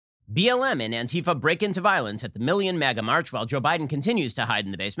BLM and Antifa break into violence at the Million MAGA March while Joe Biden continues to hide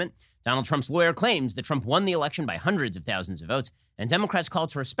in the basement. Donald Trump's lawyer claims that Trump won the election by hundreds of thousands of votes. And Democrats call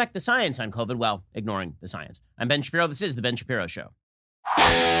to respect the science on COVID while ignoring the science. I'm Ben Shapiro. This is The Ben Shapiro Show.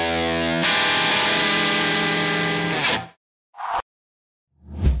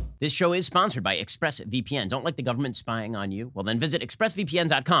 This show is sponsored by ExpressVPN. Don't like the government spying on you? Well, then visit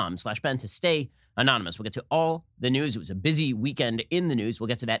expressvpn.com/Ben to stay anonymous. We'll get to all the news. It was a busy weekend in the news. We'll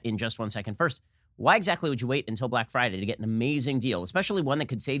get to that in just 1 second. First, why exactly would you wait until Black Friday to get an amazing deal, especially one that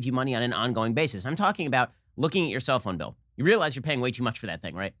could save you money on an ongoing basis? I'm talking about looking at your cell phone bill. You realize you're paying way too much for that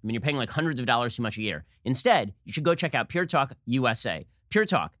thing, right? I mean, you're paying like hundreds of dollars too much a year. Instead, you should go check out Pure Talk USA. Pure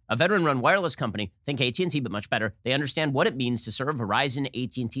Talk, a veteran-run wireless company, think AT&T, but much better. They understand what it means to serve Verizon,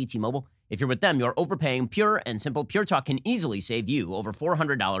 AT&T, T-Mobile. If you're with them, you're overpaying. Pure and simple. Pure Talk can easily save you over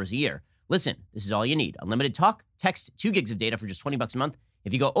 $400 a year. Listen, this is all you need. Unlimited talk, text, 2 gigs of data for just $20 a month.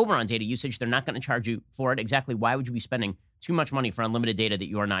 If you go over on data usage, they're not going to charge you for it. Exactly why would you be spending too much money for unlimited data that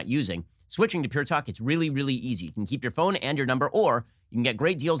you are not using? Switching to Pure Talk, it's really, really easy. You can keep your phone and your number, or you can get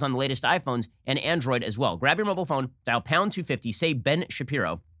great deals on the latest iPhones and Android as well. Grab your mobile phone, dial pound 250, say Ben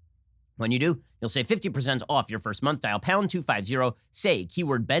Shapiro. When you do, you'll save 50% off your first month. Dial pound 250, say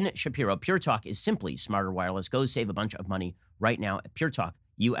keyword Ben Shapiro. Pure Talk is simply smarter wireless. Go save a bunch of money right now at Pure Talk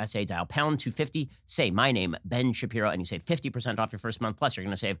USA. Dial pound 250, say my name, Ben Shapiro, and you save 50% off your first month. Plus, you're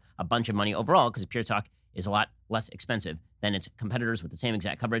going to save a bunch of money overall because Pure Talk is a lot less expensive than its competitors with the same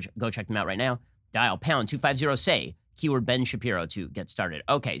exact coverage. Go check them out right now. Dial pound 250, say keyword Ben Shapiro to get started.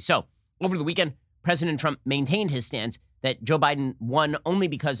 Okay, so over the weekend, President Trump maintained his stance that Joe Biden won only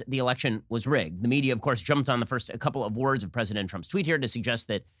because the election was rigged. The media, of course, jumped on the first couple of words of President Trump's tweet here to suggest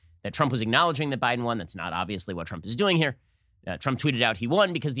that Trump was acknowledging that Biden won. That's not obviously what Trump is doing here. Trump tweeted out he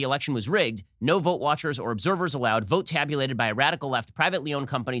won because the election was rigged. No vote watchers or observers allowed. Vote tabulated by a radical left, privately owned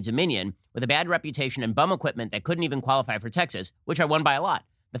company, Dominion, with a bad reputation and bum equipment that couldn't even qualify for Texas, which I won by a lot.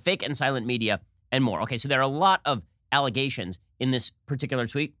 The fake and silent media and more. Okay, so there are a lot of allegations in this particular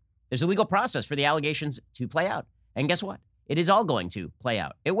tweet. There's a legal process for the allegations to play out. And guess what? It is all going to play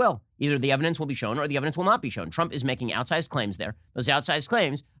out. It will. Either the evidence will be shown or the evidence will not be shown. Trump is making outsized claims there. Those outsized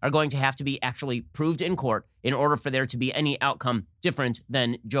claims are going to have to be actually proved in court in order for there to be any outcome different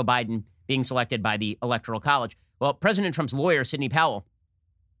than Joe Biden being selected by the Electoral College. Well, President Trump's lawyer, Sidney Powell,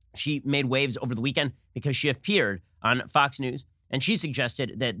 she made waves over the weekend because she appeared on Fox News, and she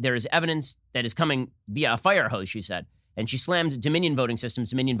suggested that there is evidence that is coming via a fire hose, she said. And she slammed Dominion Voting Systems.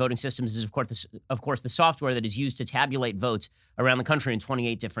 Dominion Voting Systems is, of course, the software that is used to tabulate votes around the country in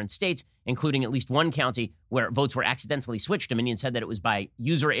 28 different states, including at least one county where votes were accidentally switched. Dominion said that it was by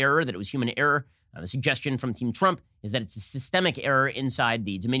user error, that it was human error. The suggestion from Team Trump is that it's a systemic error inside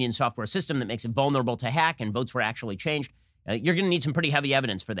the Dominion software system that makes it vulnerable to hack, and votes were actually changed. You're going to need some pretty heavy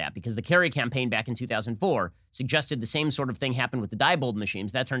evidence for that, because the Kerry campaign back in 2004 suggested the same sort of thing happened with the Diebold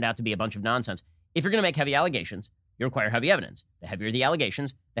machines. That turned out to be a bunch of nonsense. If you're going to make heavy allegations, you require heavy evidence. The heavier the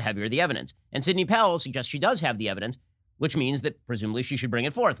allegations, the heavier the evidence. And Sidney Powell suggests she does have the evidence, which means that presumably she should bring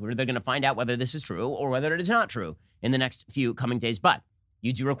it forth. They're going to find out whether this is true or whether it is not true in the next few coming days. But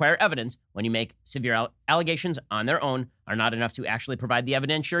you do require evidence when you make severe allegations on their own are not enough to actually provide the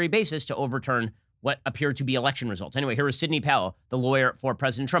evidentiary basis to overturn what appear to be election results. Anyway, here is Sidney Powell, the lawyer for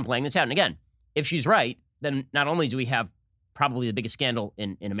President Trump, laying this out. And again, if she's right, then not only do we have probably the biggest scandal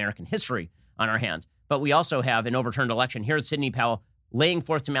in American history on our hands, but we also have an overturned election. Here's Sidney Powell laying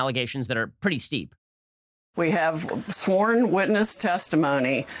forth some allegations that are pretty steep. We have sworn witness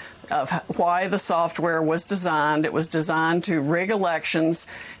testimony of why the software was designed. It was designed to rig elections.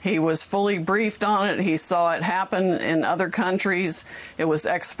 He was fully briefed on it. He saw it happen in other countries. It was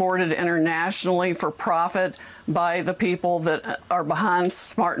exported internationally for profit by the people that are behind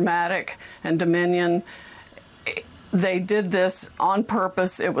Smartmatic and Dominion. They did this on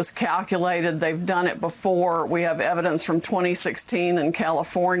purpose. It was calculated. They've done it before. We have evidence from 2016 in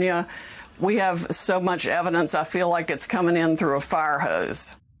California. We have so much evidence, I feel like it's coming in through a fire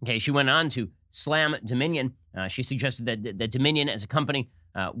hose. Okay, she went on to slam Dominion. She suggested that Dominion as a company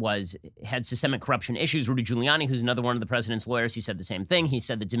had systemic corruption issues. Rudy Giuliani, who's another one of the president's lawyers, he said the same thing. He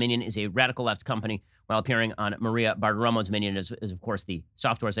said that Dominion is a radical left company while appearing on Maria Bartiromo. Dominion is, of course, the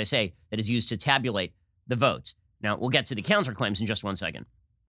software, as I say, that is used to tabulate the votes. Now, we'll get to the counterclaims in just 1 second.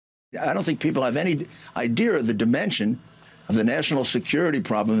 I don't think people have any idea of the dimension of the national security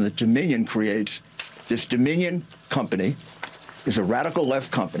problem that Dominion creates. This Dominion company is a radical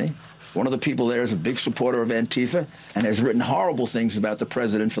left company. One of the people there is a big supporter of Antifa and has written horrible things about the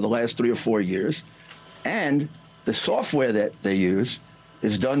president for the last 3 or 4 years. And the software that they use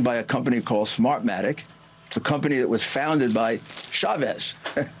is done by a company called Smartmatic. It's a company that was founded by Chavez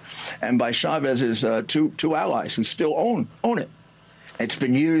and by Chavez's two allies who still own it. It's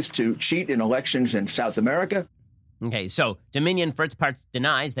been used to cheat in elections in South America. Okay, so Dominion, for its part,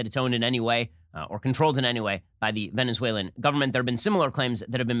 denies that it's owned in any way or controlled in any way by the Venezuelan government. There have been similar claims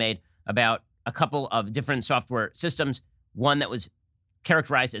that have been made about a couple of different software systems, one that was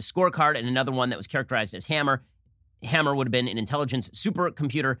characterized as Scorecard and another one that was characterized as Hammer. Hammer would have been an intelligence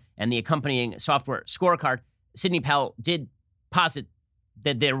supercomputer, and the accompanying software Scorecard. Sidney Powell did posit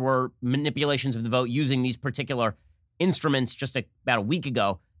that there were manipulations of the vote using these particular instruments just about a week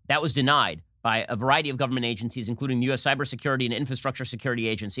ago. That was denied by a variety of government agencies, including the U.S. Cybersecurity and Infrastructure Security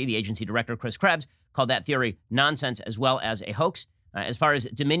Agency. The agency director, Chris Krebs, called that theory nonsense as well as a hoax. As far as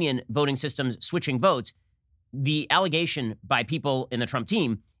Dominion voting systems switching votes, the allegation by people in the Trump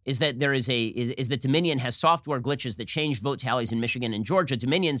team is that that Dominion has software glitches that change vote tallies in Michigan and Georgia.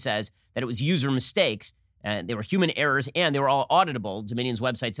 Dominion says that it was user mistakes. They were human errors, and they were all auditable. Dominion's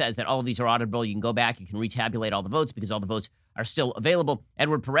website says that all of these are auditable. You can go back, you can retabulate all the votes because all the votes are still available.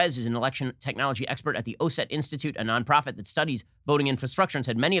 Edward Perez is an election technology expert at the OSET Institute, a nonprofit that studies voting infrastructure, and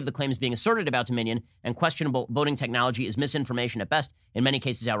said many of the claims being asserted about Dominion and questionable voting technology is misinformation at best, in many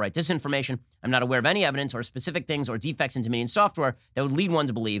cases outright disinformation. I'm not aware of any evidence or specific things or defects in Dominion software that would lead one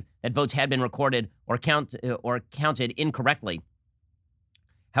to believe that votes had been recorded or counted incorrectly.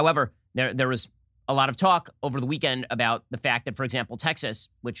 However, there was a lot of talk over the weekend about the fact that, for example, Texas,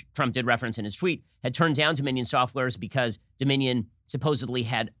 which Trump did reference in his tweet, had turned down Dominion softwares because Dominion supposedly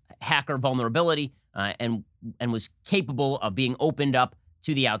had hacker vulnerability and was capable of being opened up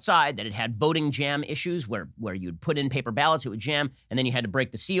to the outside, that it had voting jam issues where you'd put in paper ballots, it would jam, and then you had to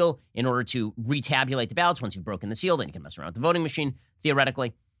break the seal in order to retabulate the ballots. Once you've broken the seal, then you can mess around with the voting machine,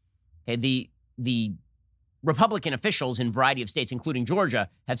 theoretically. Okay, the Republican officials in a variety of states, including Georgia,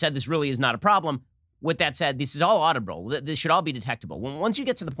 have said this really is not a problem. With that said, this is all audible. This should all be detectable. Once you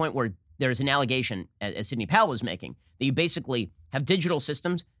get to the point where there's an allegation, as Sidney Powell was making, that you basically have digital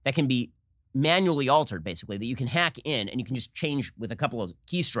systems that can be manually altered, basically, that you can hack in and you can just change with a couple of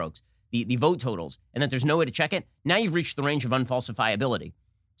keystrokes the vote totals, and that there's no way to check it, now you've reached the range of unfalsifiability.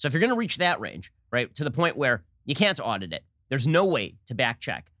 So if you're going to reach that range, right, to the point where you can't audit it, there's no way to back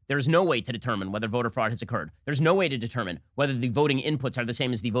check. There's no way to determine whether voter fraud has occurred. There's no way to determine whether the voting inputs are the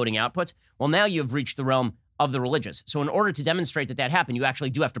same as the voting outputs. Well, now you've reached the realm of the religious. So in order to demonstrate that happened, you actually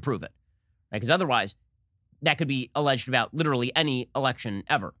do have to prove it, right? Because otherwise, that could be alleged about literally any election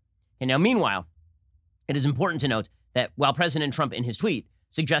ever. And now, meanwhile, it is important to note that while President Trump in his tweet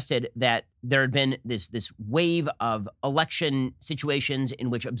suggested that there had been this wave of election situations in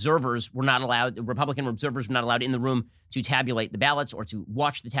which observers were not allowed, Republican observers were not allowed in the room to tabulate the ballots or to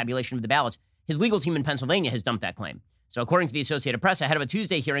watch the tabulation of the ballots, his legal team in Pennsylvania has dumped that claim. So according to the Associated Press, ahead of a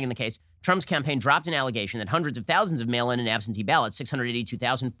Tuesday hearing in the case, Trump's campaign dropped an allegation that hundreds of thousands of mail-in and absentee ballots,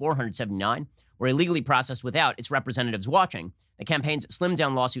 682,479, were illegally processed without its representatives watching. The campaign's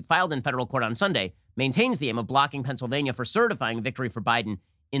slimmed-down lawsuit filed in federal court on Sunday maintains the aim of blocking Pennsylvania for certifying victory for Biden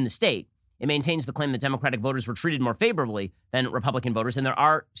in the state. It maintains the claim that Democratic voters were treated more favorably than Republican voters, and there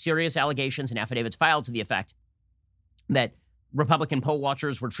are serious allegations and affidavits filed to the effect that Republican poll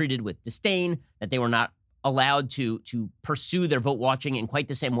watchers were treated with disdain, that they were not allowed to pursue their vote watching in quite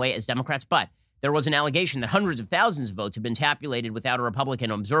the same way as Democrats. But there was an allegation that hundreds of thousands of votes have been tabulated without a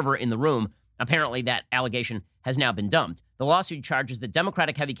Republican observer in the room. Apparently, that allegation has now been dumped. The lawsuit charges that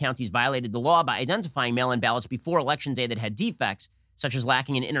Democratic-heavy counties violated the law by identifying mail-in ballots before Election Day that had defects, such as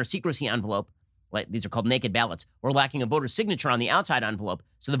lacking an inner secrecy envelope, these are called naked ballots, or lacking a voter's signature on the outside envelope,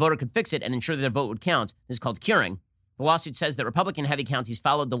 so the voter could fix it and ensure that their vote would count. This is called curing. The lawsuit says that Republican-heavy counties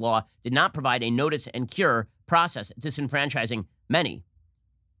followed the law, did not provide a notice and cure process, disenfranchising many.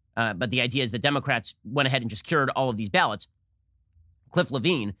 But the idea is that Democrats went ahead and just cured all of these ballots. Cliff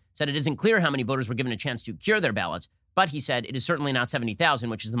Levine said it isn't clear how many voters were given a chance to cure their ballots, but he said it is certainly not 70,000,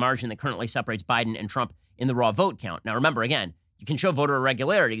 which is the margin that currently separates Biden and Trump in the raw vote count. Now, remember, again, you can show voter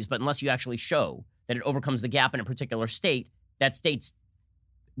irregularities, but unless you actually show that it overcomes the gap in a particular state, that state's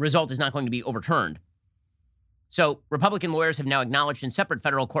result is not going to be overturned. So Republican lawyers have now acknowledged in separate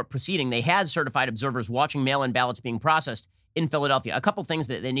federal court proceeding they had certified observers watching mail-in ballots being processed in Philadelphia. A couple things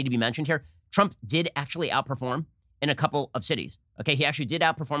that need to be mentioned here. Trump did actually outperform in a couple of cities. Okay, he actually did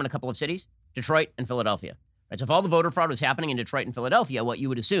outperform in a couple of cities, Detroit and Philadelphia. Right, so if all the voter fraud was happening in Detroit and Philadelphia, what you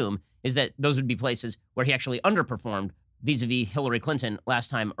would assume is that those would be places where he actually underperformed vis-a-vis Hillary Clinton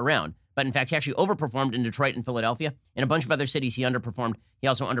last time around. But in fact, he actually overperformed in Detroit and Philadelphia. In a bunch of other cities, he underperformed. He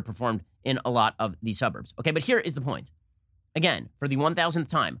also underperformed in a lot of the suburbs. Okay, but here is the point. Again, for the 1,000th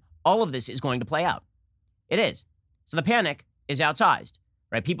time, all of this is going to play out. It is. So the panic is outsized.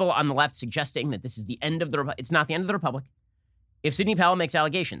 right? People on the left suggesting that this is the end of the, it's not the end of the republic. If Sidney Powell makes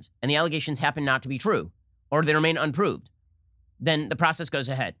allegations and the allegations happen not to be true or they remain unproved, then the process goes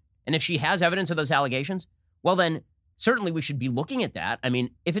ahead. And if she has evidence of those allegations, well, then certainly we should be looking at that. I mean,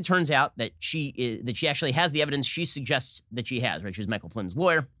 if it turns out that she actually has the evidence she suggests that she has, right? She was Michael Flynn's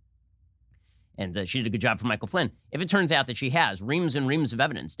lawyer, and she did a good job for Michael Flynn. If it turns out that she has reams and reams of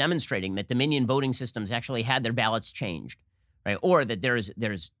evidence demonstrating that Dominion voting systems actually had their ballots changed, right? Or that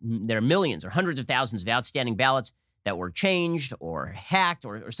there are millions or hundreds of thousands of outstanding ballots that were changed or hacked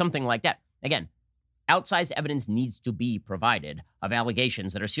or something like that. Again, outsized evidence needs to be provided of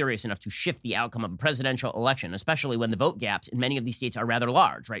allegations that are serious enough to shift the outcome of a presidential election, especially when the vote gaps in many of these states are rather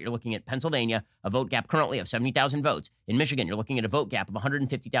large, right? You're looking at Pennsylvania, a vote gap currently of 70,000 votes. In Michigan, you're looking at a vote gap of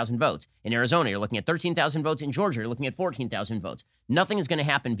 150,000 votes. In Arizona, you're looking at 13,000 votes. In Georgia, you're looking at 14,000 votes. Nothing is going to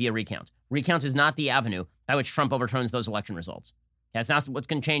happen via recount. Recount is not the avenue by which Trump overturns those election results. That's not what's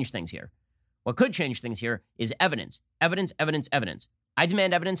going to change things here. What could change things here is evidence. Evidence, evidence, evidence. I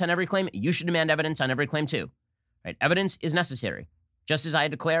demand evidence on every claim. You should demand evidence on every claim too. Right? Evidence is necessary. Just as I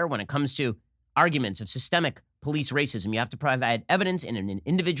declare when it comes to arguments of systemic police racism, you have to provide evidence in an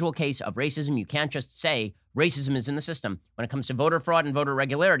individual case of racism. You can't just say racism is in the system. When it comes to voter fraud and voter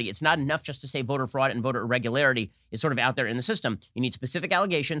irregularity, it's not enough just to say voter fraud and voter irregularity is sort of out there in the system. You need specific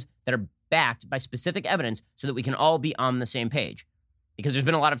allegations that are backed by specific evidence so that we can all be on the same page. Because there's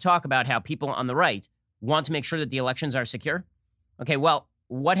been a lot of talk about how people on the right want to make sure that the elections are secure. Okay, well,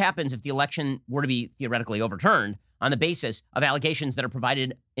 what happens if the election were to be theoretically overturned on the basis of allegations that are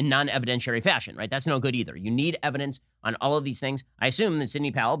provided in non-evidentiary fashion, right? That's no good either. You need evidence on all of these things. I assume that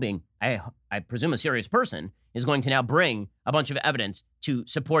Sidney Powell, being, I presume, a serious person, is going to now bring a bunch of evidence to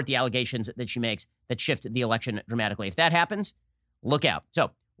support the allegations that she makes that shift the election dramatically. If that happens, look out.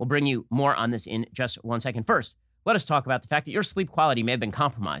 So we'll bring you more on this in just one second. First, let us talk about the fact that your sleep quality may have been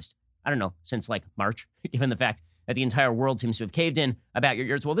compromised. I don't know, since like March, given the fact that the entire world seems to have caved in about your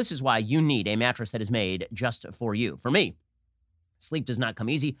ears. Well, this is why you need a mattress that is made just for you. For me, sleep does not come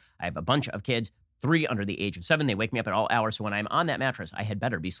easy. I have a bunch of kids, 3 under the age of 7. They wake me up at all hours. So when I'm on that mattress, I had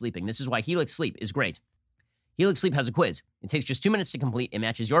better be sleeping. This is why Helix Sleep is great. Helix Sleep has a quiz. It takes just 2 minutes to complete. It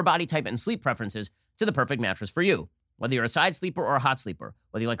matches your body type and sleep preferences to the perfect mattress for you. Whether you're a side sleeper or a hot sleeper,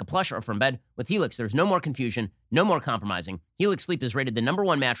 whether you like a plush or from bed, with Helix, there's no more confusion, no more compromising. Helix Sleep is rated the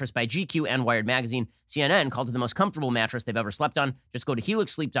 #1 mattress by GQ and Wired Magazine. CNN called it the most comfortable mattress they've ever slept on. Just go to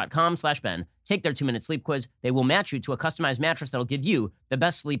helixsleep.com/Ben, take their 2-minute sleep quiz. They will match you to a customized mattress that'll give you the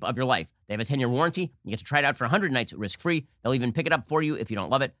best sleep of your life. They have a 10-year warranty. You get to try it out for 100 nights risk-free. They'll even pick it up for you if you don't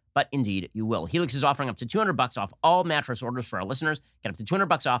love it, but indeed you will. Helix is offering up to $200 off all mattress orders for our listeners. Get up to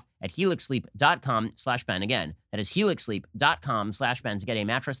 $200 off at helixsleep.com/Ben. Again, that is helixsleep.com/Ben to get a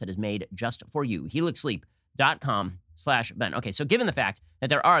mattress that is made just for you. helixsleep.com/Ben. Okay, so given the fact that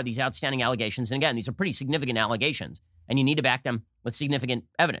there are these outstanding allegations, and again, these are pretty significant allegations, and you need to back them with significant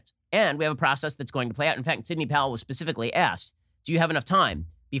evidence. And we have a process that's going to play out. In fact, Sidney Powell was specifically asked, do you have enough time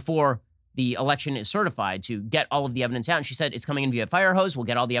before the election is certified to get all of the evidence out? And she said, it's coming in via fire hose. We'll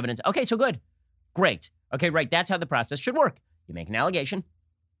get all the evidence. Okay, so good. Great. Okay, right. That's how the process should work. You make an allegation,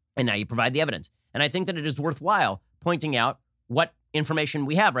 and now you provide the evidence. And I think that it is worthwhile pointing out what information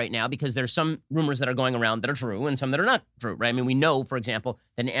we have right now, because there's some rumors that are going around that are true and some that are not true, right? I mean, we know, for example,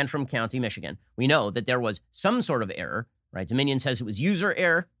 that in Antrim County, Michigan, we know that there was some sort of error, right? Dominion says it was user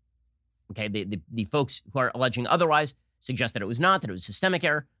error. Okay, the folks who are alleging otherwise suggest that it was not, that it was systemic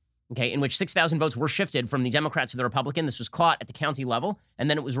error, okay, in which 6,000 votes were shifted from the Democrat to the Republican. This was caught at the county level, and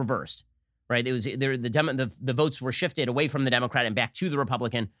then it was reversed, right? It was the votes were shifted away from the Democrat and back to the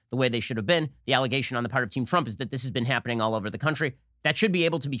Republican the way they should have been. The allegation on the part of Team Trump is that this has been happening all over the country. That should be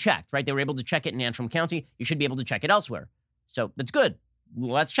able to be checked, right? They were able to check it in Antrim County. You should be able to check it elsewhere. So that's good.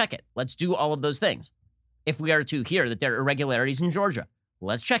 Let's check it. Let's do all of those things. If we are to hear that there are irregularities in Georgia,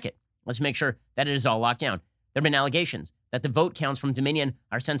 let's check it. Let's make sure that it is all locked down. There have been allegations that the vote counts from Dominion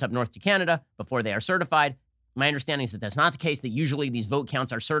are sent up north to Canada before they are certified. My understanding is that that's not the case, that usually these vote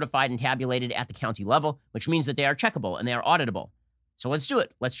counts are certified and tabulated at the county level, which means that they are checkable and they are auditable. So let's do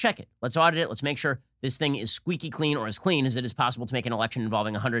it. Let's check it. Let's audit it. Let's make sure this thing is squeaky clean, or as clean as it is possible to make an election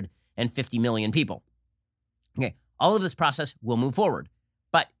involving 150 million people. Okay, all of this process will move forward.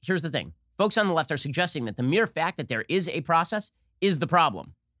 But here's the thing. Folks on the left are suggesting that the mere fact that there is a process is the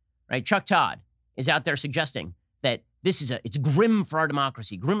problem, right? Chuck Todd is out there suggesting that it's grim for our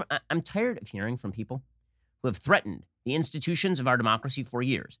democracy. Grim. I'm tired of hearing from people who have threatened the institutions of our democracy for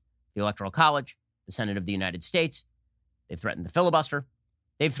years. The Electoral College, the Senate of the United States. They've threatened the filibuster.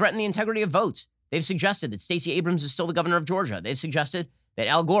 They've threatened the integrity of votes. They've suggested that Stacey Abrams is still the governor of Georgia. They've suggested that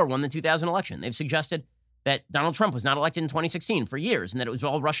Al Gore won the 2000 election. They've suggested that Donald Trump was not elected in 2016 for years and that it was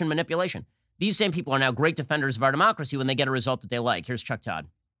all Russian manipulation. These same people are now great defenders of our democracy when they get a result that they like. Here's Chuck Todd.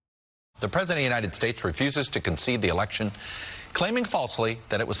 The President of the United States refuses to concede the election, claiming falsely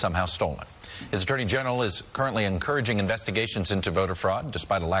that it was somehow stolen. His Attorney General is currently encouraging investigations into voter fraud,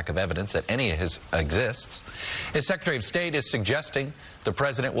 despite a lack of evidence that any of his exists. His Secretary of State is suggesting the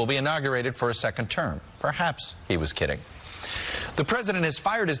President will be inaugurated for a second term. Perhaps he was kidding. The President has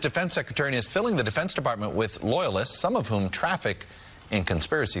fired his Defense Secretary and is filling the Defense Department with loyalists, some of whom traffic in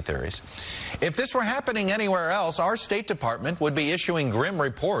conspiracy theories. If this were happening anywhere else, our State Department would be issuing grim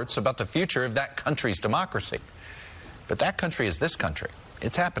reports about the future of that country's democracy. But that country is this country.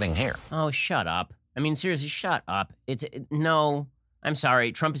 It's happening here. Oh, shut up. I mean, seriously, shut up. No, I'm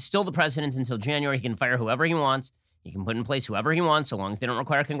sorry. Trump is still the president until January. He can fire whoever he wants. He can put in place whoever he wants, so long as they don't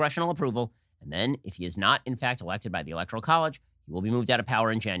require congressional approval. And then, if he is not, in fact, elected by the Electoral College, he will be moved out of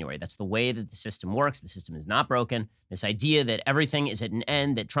power in January. That's the way that the system works. The system is not broken. This idea that everything is at an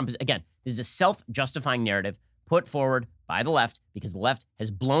end, that Trump is, again, this is a self-justifying narrative put forward by the left because the left has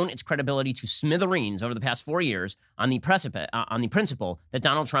blown its credibility to smithereens over the past 4 years on the principle that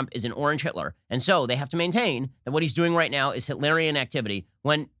Donald Trump is an orange Hitler. And so they have to maintain that what he's doing right now is Hitlerian activity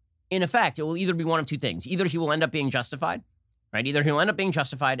when, in effect, it will either be one of two things. Either he will end up being justified, right? Either he'll end up being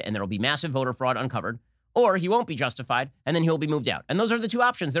justified and there will be massive voter fraud uncovered, or he won't be justified, and then he'll be moved out. And those are the two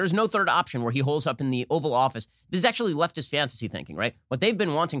options. There is no third option where he holds up in the Oval Office. This is actually leftist fantasy thinking, right? What they've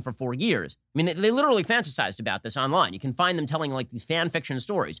been wanting for 4 years. I mean, they literally fantasized about this online. You can find them telling like these fan fiction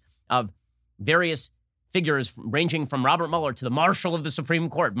stories of various figures ranging from Robert Mueller to the Marshal of the Supreme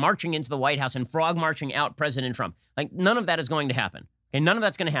Court marching into the White House and frog marching out President Trump. Like, none of that is going to happen. Okay, none of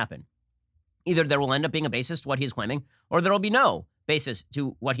that's going to happen. Either there will end up being a basis to what he is claiming, or there will be no basis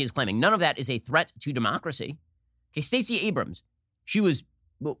to what he is claiming. None of that is a threat to democracy. Okay, Stacey Abrams,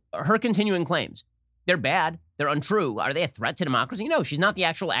 her continuing claims, they're bad, they're untrue. Are they a threat to democracy? No, she's not the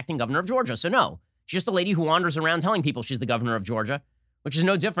actual acting governor of Georgia, so no. She's just a lady who wanders around telling people she's the governor of Georgia, which is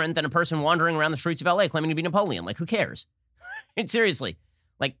no different than a person wandering around the streets of LA claiming to be Napoleon. Like, who cares? Seriously.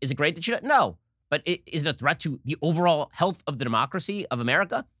 Like, is it great that she does? No. But is it a threat to the overall health of the democracy of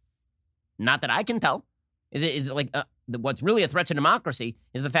America? Not that I can tell. Is it like what's really a threat to democracy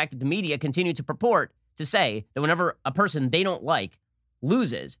is the fact that the media continue to purport to say that whenever a person they don't like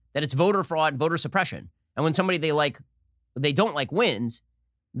loses, that it's voter fraud, voter suppression. And when somebody they don't like wins,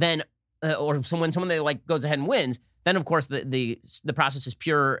 then when someone they like goes ahead and wins, then of course the process is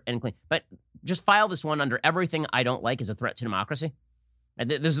pure and clean. But just file this one under everything I don't like is a threat to democracy. And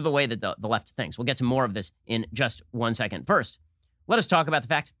this is the way that the left thinks. We'll get to more of this in just 1 second. First, let us talk about the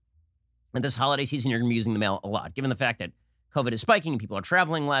fact that this holiday season, you're going to be using the mail a lot, given the fact that COVID is spiking and people are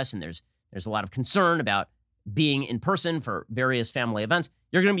traveling less and there's a lot of concern about being in person for various family events.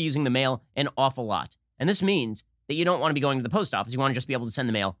 You're going to be using the mail an awful lot. And this means that you don't want to be going to the post office. You want to just be able to send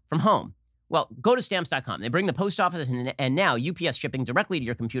the mail from home. Well, go to Stamps.com. They bring the post office and now UPS shipping directly to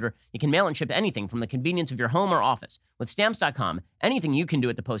your computer. You can mail and ship anything from the convenience of your home or office. With Stamps.com, anything you can do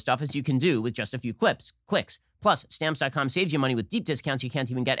at the post office, you can do with just a few clicks. Plus, Stamps.com saves you money with deep discounts you can't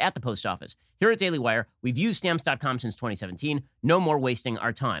even get at the post office. Here at Daily Wire, we've used Stamps.com since 2017. No more wasting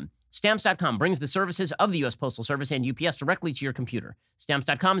our time. Stamps.com brings the services of the U.S. Postal Service and UPS directly to your computer.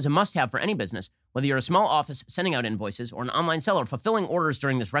 Stamps.com is a must-have for any business, whether you're a small office sending out invoices or an online seller fulfilling orders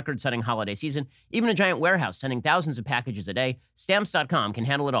during this record-setting holiday season, even a giant warehouse sending thousands of packages a day. Stamps.com can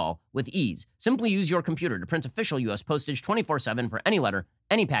handle it all with ease. Simply use your computer to print official U.S. postage 24/7 for any letter,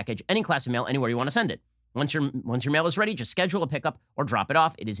 any package, any class of mail, anywhere you want to send it. Once your mail is ready, just schedule a pickup or drop it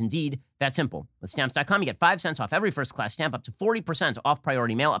off. It is indeed that simple. With Stamps.com, you get 5 cents off every first-class stamp, up to 40% off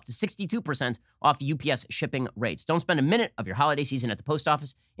priority mail, up to 62% off UPS shipping rates. Don't spend a minute of your holiday season at the post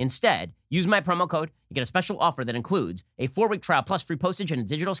office. Instead, use my promo code. You get a special offer that includes a 4-week trial plus free postage and a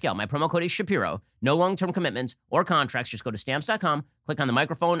digital scale. My promo code is Shapiro. No long-term commitments or contracts. Just go to Stamps.com, click on the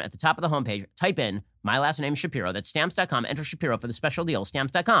microphone at the top of the homepage, type in my last name, Shapiro. That's Stamps.com. Enter Shapiro for the special deal.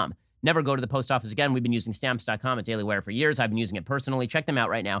 Stamps.com. Never go to the post office again. We've been using Stamps.com at Daily Wire for years. I've been using it personally. Check them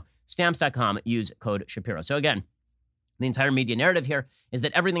out right now. Stamps.com. Use code Shapiro. So again, the entire media narrative here is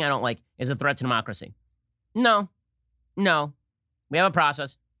that everything I don't like is a threat to democracy. No. We have a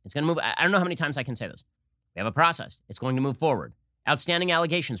process. It's going to move. I don't know how many times I can say this. We have a process. It's going to move forward. Outstanding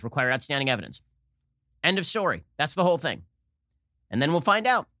allegations require outstanding evidence. End of story. That's the whole thing. And then we'll find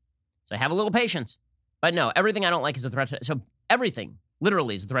out. So have a little patience. But no, everything I don't like is a threat to... So everything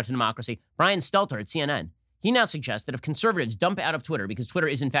literally is a threat to democracy. Brian Stelter at CNN, he now suggests that if conservatives dump out of Twitter because Twitter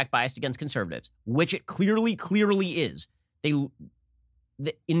is in fact biased against conservatives, which it clearly is, in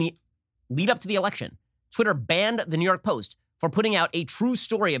the lead up to the election, Twitter banned the New York Post for putting out a true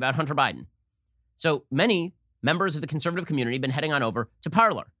story about Hunter Biden. So many members of the conservative community have been heading on over to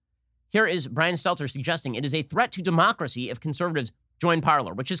Parler. Here is Brian Stelter suggesting it is a threat to democracy if conservatives join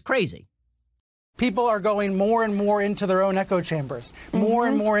Parler, which is crazy. People are going more and more into their own echo chambers, more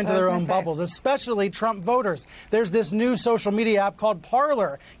and more into their own bubbles, especially Trump voters. There's this new social media app called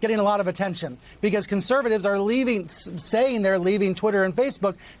Parler getting a lot of attention because conservatives are saying they're leaving Twitter and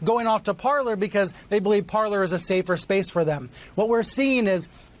Facebook, going off to Parler because they believe Parler is a safer space for them. What we're seeing is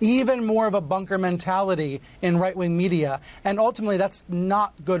even more of a bunker mentality in right-wing media, and ultimately that's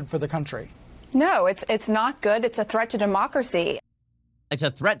not good for the country. No, it's not good. It's a threat to democracy. It's a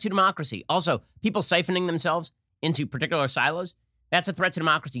threat to democracy. Also, people siphoning themselves into particular silos, that's a threat to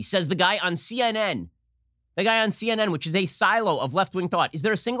democracy, says the guy on CNN. The guy on CNN, which is a silo of left-wing thought. Is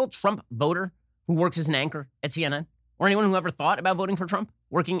there a single Trump voter who works as an anchor at CNN? Or anyone who ever thought about voting for Trump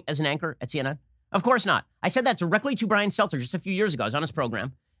working as an anchor at CNN? Of course not. I said that directly to Brian Stelter just a few years ago. I was on his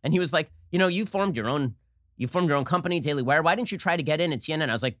program, and he was like, you formed your own company, Daily Wire. Why didn't you try to get in at CNN?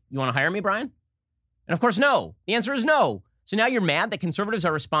 I was like, you want to hire me, Brian? And of course, no. The answer is no. So now you're mad that conservatives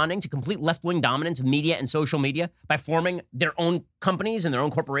are responding to complete left-wing dominance of media and social media by forming their own companies and their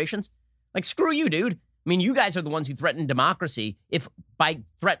own corporations? Like, screw you, dude. I mean, you guys are the ones who threaten democracy. If by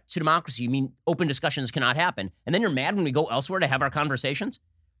threat to democracy, you mean open discussions cannot happen. And then you're mad when we go elsewhere to have our conversations?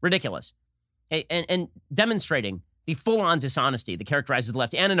 Ridiculous. And demonstrating the full-on dishonesty that characterizes the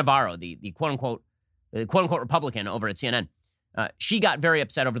left. Ana Navarro, the quote-unquote Republican over at CNN, she got very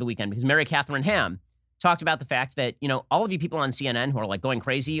upset over the weekend because Mary Catherine Ham talked about the fact that, all of you people on CNN who are like going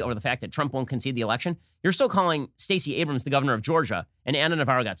crazy over the fact that Trump won't concede the election, you're still calling Stacey Abrams the governor of Georgia. And Ana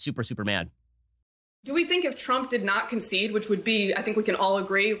Navarro got super, super mad. Do we think if Trump did not concede, which would be, I think we can all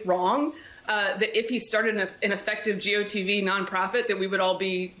agree, wrong, that if he started an effective GOTV nonprofit, that we would all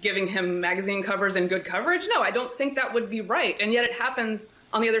be giving him magazine covers and good coverage? No, I don't think that would be right. And yet it happens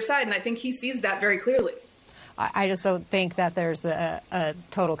on the other side. And I think he sees that very clearly. I just don't think that there's a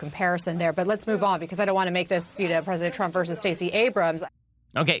total comparison there. But let's move on because I don't want to make this, President Trump versus Stacey Abrams.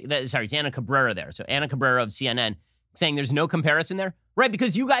 Okay, it's Ana Cabrera there. So Ana Cabrera of CNN saying there's no comparison there. Right,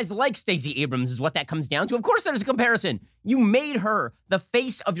 because you guys like Stacey Abrams is what that comes down to. Of course there's a comparison. You made her the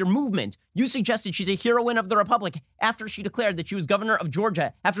face of your movement. You suggested she's a heroine of the Republic after she declared that she was governor of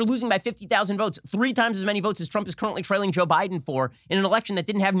Georgia after losing by 50,000 votes, 3 times as many votes as Trump is currently trailing Joe Biden for in an election that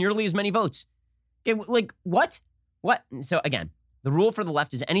didn't have nearly as many votes. Okay, like, what? What? So again, the rule for the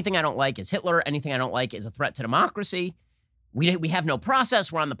left is anything I don't like is Hitler. Anything I don't like is a threat to democracy. We have no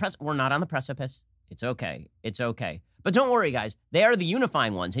process. We're not on the precipice. It's okay. It's okay. But don't worry, guys. They are the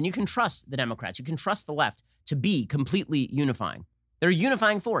unifying ones, and you can trust the Democrats. You can trust the left to be completely unifying. They're a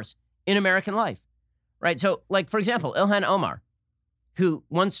unifying force in American life, right? So, like, for example, Ilhan Omar, who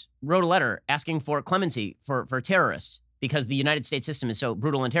once wrote a letter asking for clemency for terrorists because the United States system is so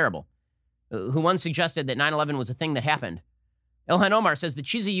brutal and terrible, who once suggested that 9/11 was a thing that happened. Ilhan Omar says that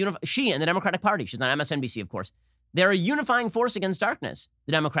she and the Democratic Party, she's on MSNBC, of course, they're a unifying force against darkness,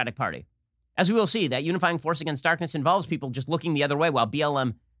 the Democratic Party. As we will see, that unifying force against darkness involves people just looking the other way while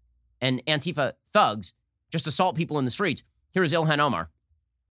BLM and Antifa thugs just assault people in the streets. Here is Ilhan Omar.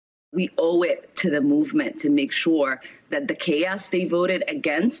 We owe it to the movement to make sure that the chaos they voted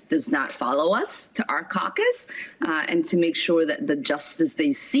against does not follow us to our caucus, and to make sure that the justice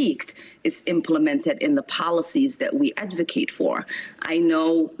they seek is implemented in the policies that we advocate for. I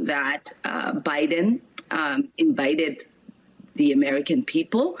know that Biden invited the American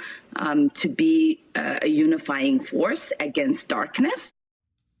people to be a unifying force against darkness.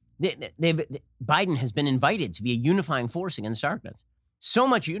 Biden has been invited to be a unifying force against darkness. So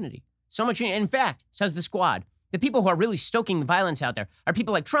much unity. So much unity. In fact, says the Squad, the people who are really stoking the violence out there are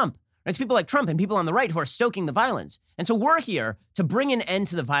people like Trump. It's people like Trump and people on the right who are stoking the violence. And so we're here to bring an end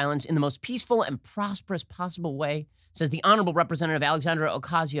to the violence in the most peaceful and prosperous possible way, says the Honorable Representative Alexandra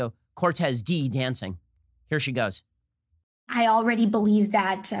Ocasio-Cortez D. Dancing. Here she goes. I already believe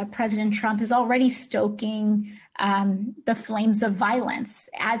that President Trump is already stoking the flames of violence,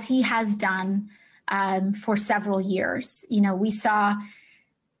 as he has done for several years.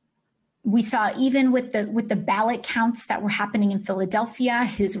 We saw even with the ballot counts that were happening in Philadelphia,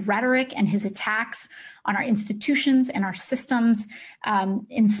 his rhetoric and his attacks on our institutions and our systems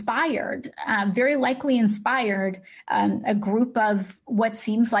very likely inspired a group of what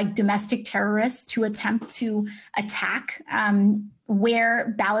seems like domestic terrorists to attempt to attack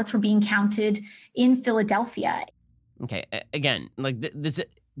where ballots were being counted in Philadelphia. Okay, again, like this.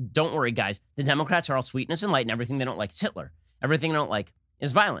 Don't worry, guys. The Democrats are all sweetness and light, and everything they don't like is Hitler. Everything they don't like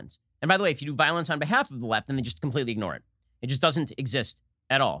is violence. And by the way, if you do violence on behalf of the left, then they just completely ignore it. It just doesn't exist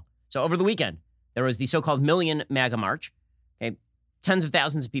at all. So over the weekend, there was the so-called Million MAGA March. Okay, tens of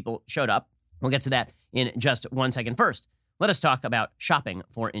thousands of people showed up. We'll get to that in just 1 second. First, let us talk about shopping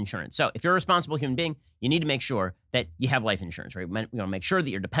for insurance. So if you're a responsible human being, you need to make sure that you have life insurance, right? You want to make sure that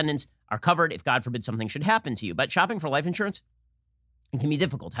your dependents are covered if, God forbid, something should happen to you. But shopping for life insurance, it can be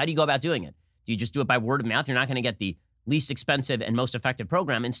difficult. How do you go about doing it? Do you just do it by word of mouth? You're not going to get the least expensive and most effective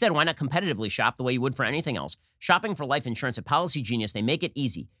program. Instead, why not competitively shop the way you would for anything else? Shopping for life insurance at Policy Genius, they make it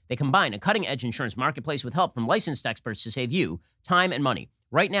easy. They combine a cutting-edge insurance marketplace with help from licensed experts to save you time and money.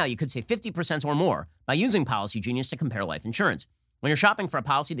 Right now, you could save 50% or more by using Policy Genius to compare life insurance. When you're shopping for a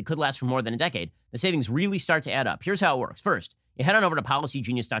policy that could last for more than a decade, the savings really start to add up. Here's how it works. First, you head on over to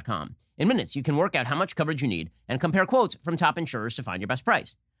PolicyGenius.com. In minutes, you can work out how much coverage you need and compare quotes from top insurers to find your best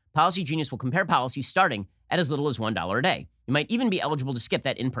price. Policy Genius will compare policies starting at as little as $1 a day. You might even be eligible to skip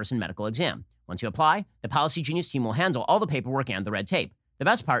that in-person medical exam. Once you apply, the Policy Genius team will handle all the paperwork and the red tape. The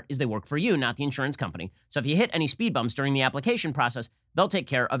best part is they work for you, not the insurance company. So if you hit any speed bumps during the application process, they'll take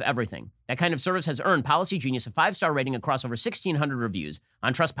care of everything. That kind of service has earned Policy Genius a 5-star rating across over 1,600 reviews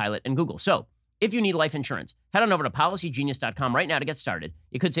on Trustpilot and Google. So if you need life insurance, head on over to PolicyGenius.com right now to get started.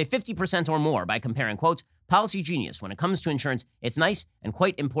 You could save 50% or more by comparing quotes. Policy Genius, when it comes to insurance, it's nice and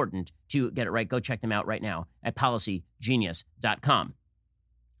quite important to get it right. Go check them out right now at PolicyGenius.com.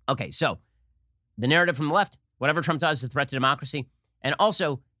 Okay, so the narrative from the left, whatever Trump does is a threat to democracy. And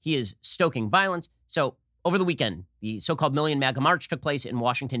also, he is stoking violence. So over the weekend, the so-called Million MAGA March took place in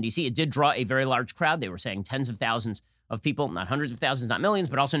Washington, D.C. It did draw a very large crowd. They were saying tens of thousands of people, not hundreds of thousands, not millions,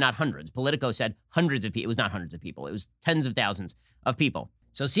 but also not hundreds. Politico said hundreds of people. It was not hundreds of people. It was tens of thousands of people.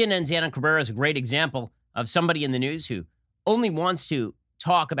 So CNN's Ana Cabrera is a great example of somebody in the news who only wants to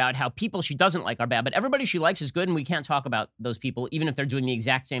talk about how people she doesn't like are bad, but everybody she likes is good, and we can't talk about those people, even if they're doing the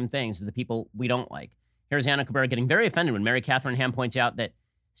exact same things as the people we don't like. Here's Ana Cabrera getting very offended when Mary Catherine Ham points out that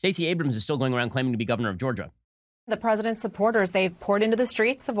Stacey Abrams is still going around claiming to be governor of Georgia. The president's supporters, they've poured into the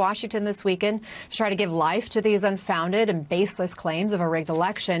streets of Washington this weekend to try to give life to these unfounded and baseless claims of a rigged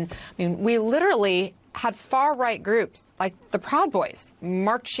election. I mean, we literally had far-right groups like the Proud Boys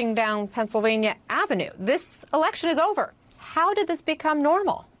marching down Pennsylvania Avenue. This election is over. How did this become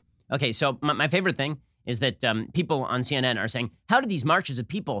normal? Okay, so my favorite thing is that people on CNN are saying, how did these marches of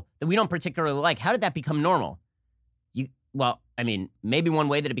people that we don't particularly like, how did that become normal? Well, I mean, maybe one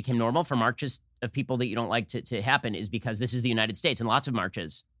way that it became normal for marches of people that you don't like to happen is because this is the United States, and lots of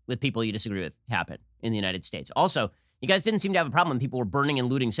marches with people you disagree with happen in the United States. Also, you guys didn't seem to have a problem when people were burning and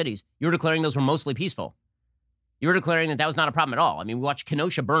looting cities. You were declaring those were mostly peaceful. You were declaring that that was not a problem at all. I mean, we watched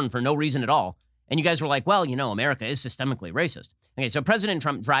Kenosha burn for no reason at all. And you guys were like, well, you know, America is systemically racist. Okay, so President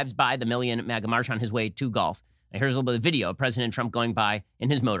Trump drives by the Million MAGA March on his way to golf. And here's a little bit of video of President Trump going by in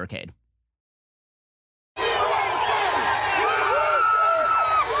his motorcade.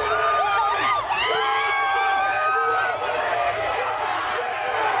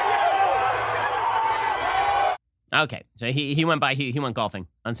 Okay, so he went by, he went golfing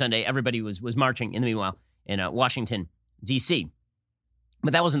on Sunday. Everybody was marching in the meanwhile in Washington, D.C.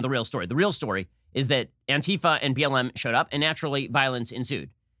 But that wasn't the real story. The real story is that Antifa and BLM showed up, and naturally violence ensued.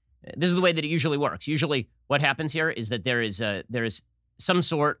 This is the way that it usually works. Usually what happens here is that there is some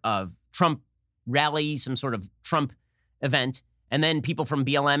sort of Trump rally, some sort of Trump event, and then people from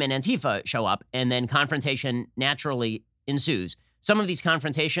BLM and Antifa show up, and then confrontation naturally ensues. Some of these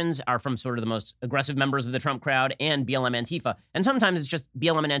confrontations are from sort of the most aggressive members of the Trump crowd and BLM Antifa. And sometimes it's just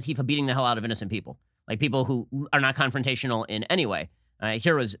BLM and Antifa beating the hell out of innocent people, like people who are not confrontational in any way.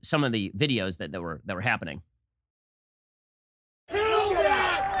 Here was some of the videos that were happening.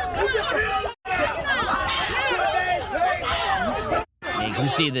 And you can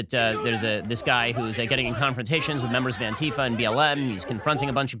see that there's this guy who's getting in confrontations with members of Antifa and BLM. He's confronting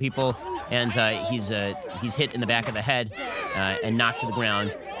a bunch of people, and he's hit in the back of the head and knocked to the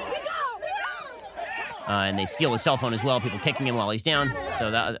ground. And they steal his cell phone as well, people kicking him while he's down.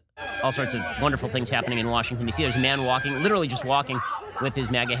 So all sorts of wonderful things happening in Washington, D.C. There's a man walking, literally just walking with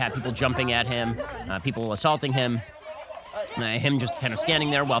his MAGA hat, people jumping at him, people assaulting him, him just kind of standing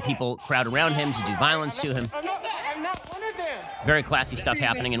there while people crowd around him to do violence to him. Very classy stuff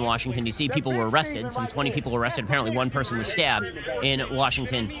happening in Washington, D.C. People were arrested. Some 20 people were arrested. Apparently one person was stabbed in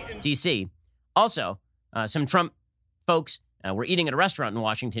Washington, D.C. Also, some Trump folks were eating at a restaurant in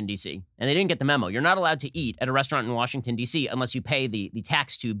Washington, D.C., and they didn't get the memo. You're not allowed to eat at a restaurant in Washington, D.C. unless you pay the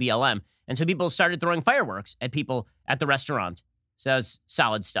tax to BLM. And so people started throwing fireworks at people at the restaurant. So that was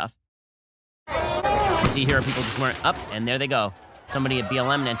solid stuff. You can see here people just weren't up, and there they go. Somebody at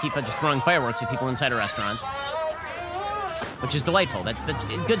BLM and Antifa just throwing fireworks at people inside a restaurant, which is delightful. That's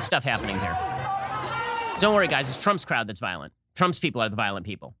good stuff happening here. Don't worry, guys. It's Trump's crowd that's violent. Trump's people are the violent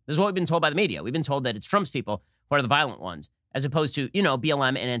people. This is what we've been told by the media. We've been told that it's Trump's people who are the violent ones. as opposed to,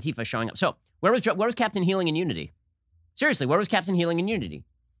 BLM and Antifa showing up. So where was Captain Healing and Unity? Seriously, where was Captain Healing and Unity?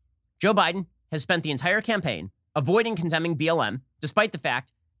 Joe Biden has spent the entire campaign avoiding condemning BLM, despite the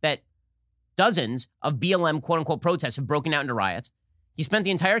fact that dozens of BLM quote-unquote protests have broken out into riots. He spent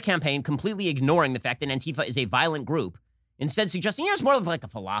the entire campaign completely ignoring the fact that Antifa is a violent group, instead suggesting, it's more of like a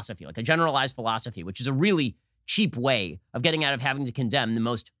philosophy, like a generalized philosophy, which is a really cheap way of getting out of having to condemn the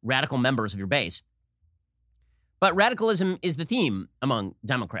most radical members of your base. But radicalism is the theme among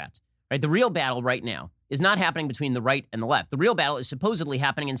Democrats, right? The real battle right now is not happening between the right and the left. The real battle is supposedly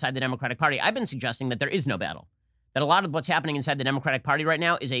happening inside the Democratic Party. I've been suggesting that there is no battle, that a lot of what's happening inside the Democratic Party right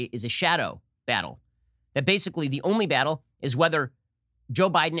now is a shadow battle, that basically the only battle is whether Joe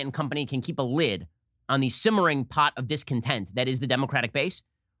Biden and company can keep a lid on the simmering pot of discontent that is the Democratic base,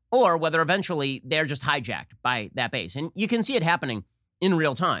 or whether eventually they're just hijacked by that base. And you can see it happening in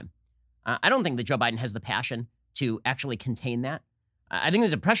real time. I don't think that Joe Biden has the passion to actually contain that. I think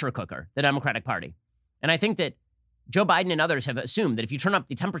there's a pressure cooker, the Democratic Party. And I think that Joe Biden and others have assumed that if you turn up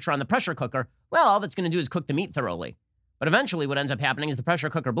the temperature on the pressure cooker, well, all that's going to do is cook the meat thoroughly. But eventually what ends up happening is the pressure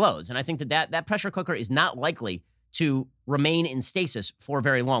cooker blows. And I think that pressure cooker is not likely to remain in stasis for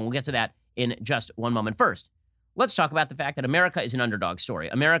very long. We'll get to that in just one moment. First, let's talk about the fact that America is an underdog story.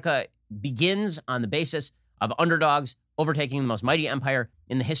 America begins on the basis of underdogs overtaking the most mighty empire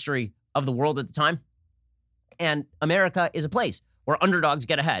in the history of the world at the time. And America is a place where underdogs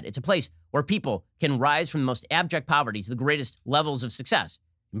get ahead. It's a place where people can rise from the most abject poverty to the greatest levels of success.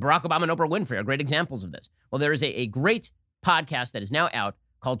 And Barack Obama and Oprah Winfrey are great examples of this. Well, there is a great podcast that is now out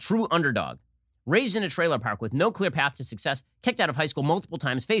called True Underdog. Raised in a trailer park with no clear path to success, kicked out of high school multiple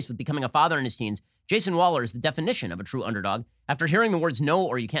times, faced with becoming a father in his teens, Jason Waller is the definition of a true underdog. After hearing the words no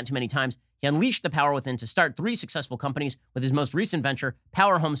or you can't too many times, he unleashed the power within to start 3 successful companies, with his most recent venture,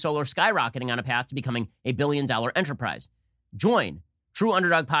 Power Home Solar, skyrocketing on a path to becoming a billion-dollar enterprise. Join True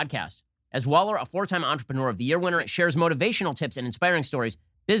Underdog Podcast as Waller, a 4-time Entrepreneur of the Year winner, shares motivational tips and inspiring stories,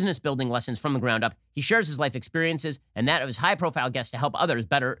 business building lessons from the ground up. He shares his life experiences and that of his high-profile guests to help others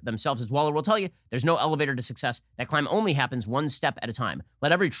better themselves. As Waller will tell you, there's no elevator to success. That climb only happens one step at a time.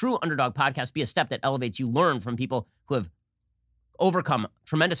 Let every True Underdog podcast be a step that elevates you. Learn from people who have overcome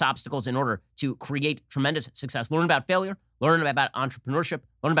tremendous obstacles in order to create tremendous success. Learn about failure. Learn about entrepreneurship.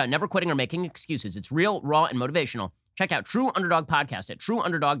 Learn about never quitting or making excuses. It's real, raw, and motivational. Check out True Underdog Podcast at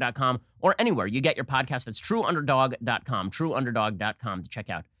trueunderdog.com or anywhere you get your podcast. That's trueunderdog.com, trueunderdog.com to check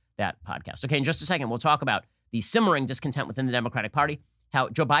out that podcast. Okay, in just a second, we'll talk about the simmering discontent within the Democratic Party, how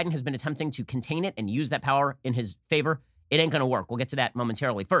Joe Biden has been attempting to contain it and use that power in his favor. It ain't going to work. We'll get to that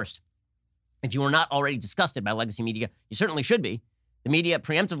momentarily. First, if you were not already disgusted by legacy media, you certainly should be. The media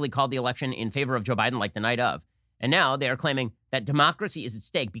preemptively called the election in favor of Joe Biden like the night of. And now they are claiming that democracy is at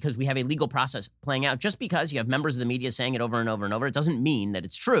stake because we have a legal process playing out. Just because you have members of the media saying it over and over and over, it doesn't mean that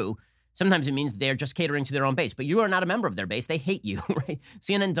it's true. Sometimes it means that they are just catering to their own base. But you are not a member of their base. They hate you, right?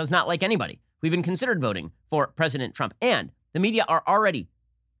 CNN does not like anybody who even considered voting for President Trump. And the media are already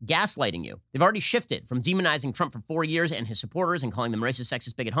gaslighting you. They've already shifted from demonizing Trump for 4 years and his supporters and calling them racist,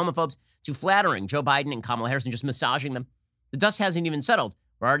 sexist, bigot, homophobes to flattering Joe Biden and Kamala Harris and just massaging them. The dust hasn't even settled.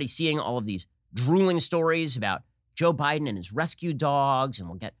 We're already seeing all of these drooling stories about Joe Biden and his rescue dogs, and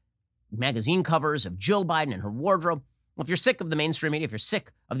we'll get magazine covers of Jill Biden and her wardrobe. Well, if you're sick of the mainstream media, if you're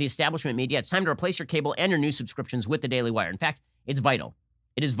sick of the establishment media, it's time to replace your cable and your news subscriptions with the Daily Wire. In fact, it's vital.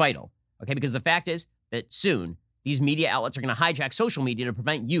 It is vital, okay? Because the fact is that soon these media outlets are going to hijack social media to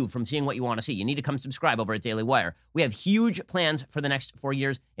prevent you from seeing what you want to see. You need to come subscribe over at Daily Wire. We have huge plans for the next 4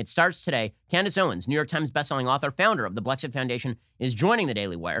 years. It starts today. Candace Owens, New York Times bestselling author, founder of the Blexit Foundation, is joining the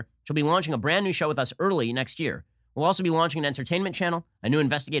Daily Wire. She'll be launching a brand new show with us early next year. We'll also be launching an entertainment channel, a new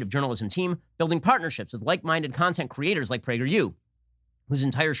investigative journalism team, building partnerships with like-minded content creators like PragerU, whose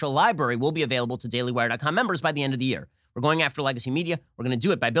entire show library will be available to DailyWire.com members by the end of the year. We're going after legacy media. We're going to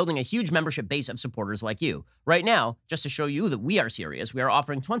do it by building a huge membership base of supporters like you. Right now, just to show you that we are serious, we are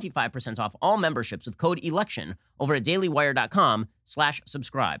offering 25% off all memberships with code ELECTION over at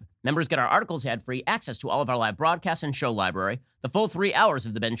dailywire.com/subscribe. Members get our articles ad-free, access to all of our live broadcasts and show library, the full 3 hours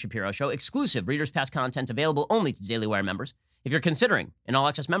of The Ben Shapiro Show, exclusive Reader's Pass content available only to Daily Wire members. If you're considering an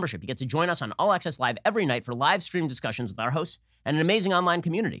all-access membership, you get to join us on All Access Live every night for live stream discussions with our hosts and an amazing online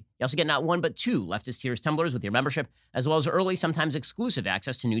community. You also get not 1 but 2 Leftist Tears tumblers with your membership, as well as early, sometimes exclusive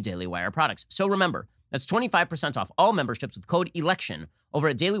access to new Daily Wire products. So remember, that's 25% off all memberships with code ELECTION over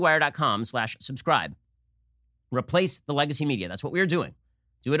at dailywire.com/subscribe. Replace the legacy media. That's what we are doing.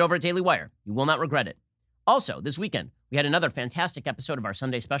 Do it over at Daily Wire. You will not regret it. Also, this weekend, we had another fantastic episode of our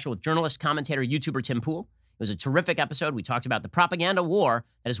Sunday special with journalist, commentator, YouTuber Tim Pool. It was a terrific episode. We talked about the propaganda war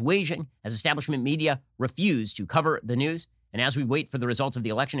that is waging as establishment media refuse to cover the news. And as we wait for the results of the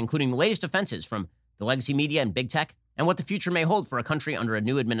election, including the latest offenses from the legacy media and big tech, and what the future may hold for a country under a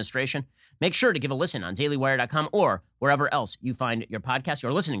new administration, make sure to give a listen on dailywire.com or wherever else you find your podcast.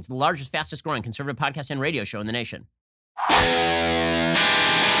 You're listening to the largest, fastest growing conservative podcast and radio show in the nation.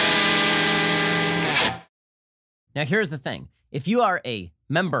 Now, here's the thing. If you are a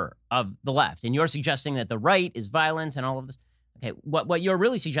member of the left and you're suggesting that the right is violent and all of this, okay, what you're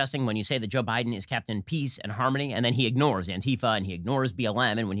really suggesting when you say that Joe Biden is kept in peace and harmony, and then he ignores Antifa and he ignores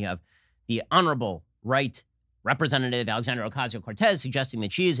BLM, and when you have the honorable right Representative Alexandria Ocasio-Cortez suggesting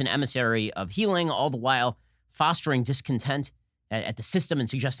that she is an emissary of healing, all the while fostering discontent at the system and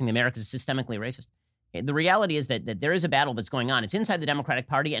suggesting that America is systemically racist. The reality is that there is a battle that's going on. It's inside the Democratic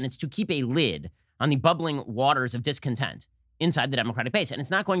Party, and it's to keep a lid on the bubbling waters of discontent inside the Democratic base. And it's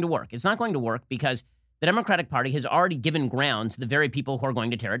not going to work. It's not going to work because the Democratic Party has already given ground to the very people who are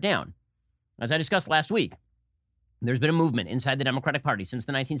going to tear it down. As I discussed last week, there's been a movement inside the Democratic Party since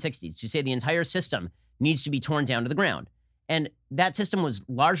the 1960s to say the entire system needs to be torn down to the ground. And that system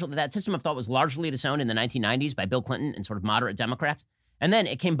of thought was largely disowned in the 1990s by Bill Clinton and sort of moderate Democrats. And then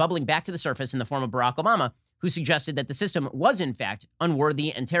it came bubbling back to the surface in the form of Barack Obama, who suggested that the system was, in fact,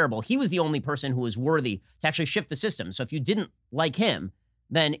 unworthy and terrible. He was the only person who was worthy to actually shift the system. So if you didn't like him,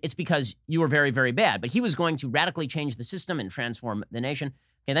 then it's because you were very, very bad. But he was going to radically change the system and transform the nation.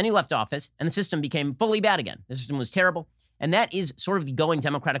 Okay, then he left office, and the system became fully bad again. The system was terrible, and that is sort of the going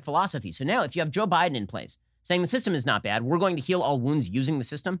Democratic philosophy. So now if you have Joe Biden in place saying the system is not bad, we're going to heal all wounds using the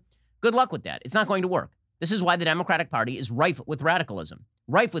system, good luck with that. It's not going to work. This is why the Democratic Party is rife with radicalism,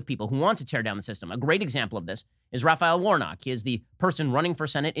 rife with people who want to tear down the system. A great example of this is Raphael Warnock. He is the person running for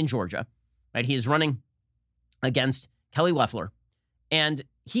Senate in Georgia, right? He is running against Kelly Loeffler, and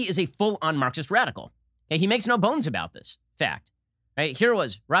he is a full-on Marxist radical. Okay, he makes no bones about this fact. Right, here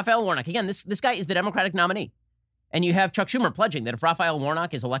was Raphael Warnock. Again, this guy is the Democratic nominee. And you have Chuck Schumer pledging that if Raphael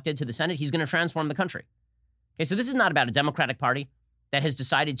Warnock is elected to the Senate, he's going to transform the country. Okay, so this is not about a Democratic Party that has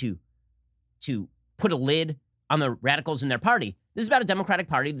decided to put a lid on the radicals in their party. This is about a Democratic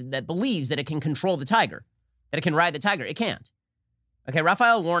Party that believes that it can control the tiger, that it can ride the tiger. It can't. Okay,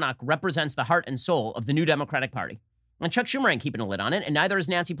 Raphael Warnock represents the heart and soul of the new Democratic Party. And Chuck Schumer ain't keeping a lid on it, and neither is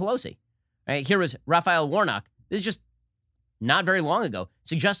Nancy Pelosi. Right, here was Raphael Warnock. This is just not very long ago,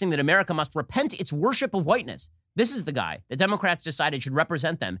 suggesting that America must repent its worship of whiteness. This is the guy that Democrats decided should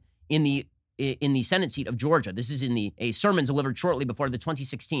represent them in the Senate seat of Georgia. This is in a sermon delivered shortly before the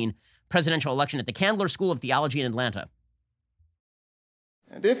 2016 presidential election at the Candler School of Theology in Atlanta.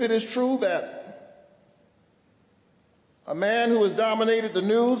 And if it is true that a man who has dominated the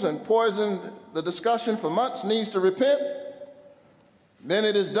news and poisoned the discussion for months needs to repent, then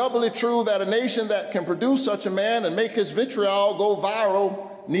it is doubly true that a nation that can produce such a man and make his vitriol go viral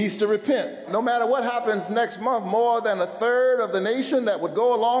needs to repent. No matter what happens next month, more than a third of the nation that would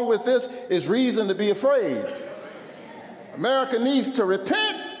go along with this is reason to be afraid. America needs to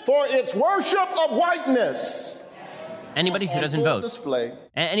repent for its worship of whiteness. Anybody who doesn't vote,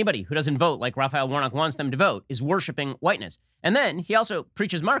 anybody who doesn't vote like Raphael Warnock wants them to vote is worshiping whiteness. And then he also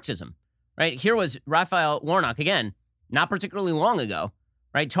preaches Marxism, right? Here was Raphael Warnock, again, not particularly long ago,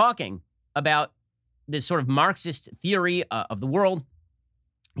 right, talking about this sort of Marxist theory of the world.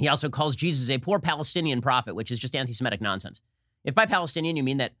 He also calls Jesus a poor Palestinian prophet, which is just anti-Semitic nonsense. If by Palestinian you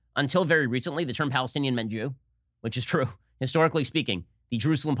mean that until very recently the term Palestinian meant Jew, which is true, historically speaking, the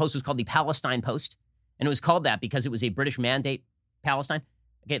Jerusalem Post was called the Palestine Post, and it was called that because it was a British mandate, Palestine.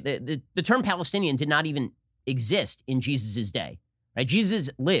 Okay, the term Palestinian did not even exist in Jesus' day. Right? Jesus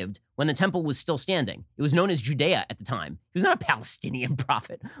lived when the temple was still standing. It was known as Judea at the time. He was not a Palestinian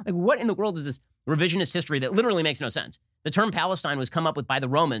prophet. Like, what in the world is this revisionist history that literally makes no sense? The term Palestine was come up with by the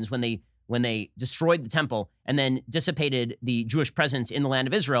Romans when they destroyed the temple and then dissipated the Jewish presence in the land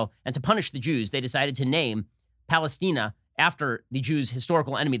of Israel. And to punish the Jews, they decided to name Palestina after the Jews'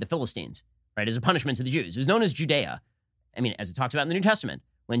 historical enemy, the Philistines, right, as a punishment to the Jews. It was known as Judea. I mean, as it talks about in the New Testament,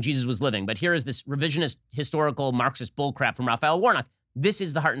 when Jesus was living. But here is this revisionist, historical, Marxist bullcrap from Raphael Warnock. This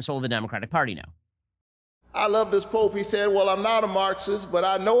is the heart and soul of the Democratic Party now. I love this Pope. He said, well, I'm not a Marxist, but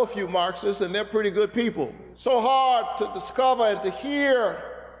I know a few Marxists, and they're pretty good people. So hard to discover and to hear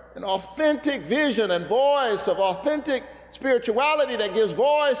an authentic vision and voice of authentic spirituality that gives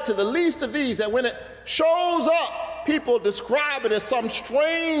voice to the least of these, that when it shows up, people describe it as some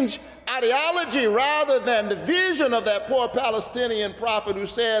strange ideology rather than the vision of that poor Palestinian prophet who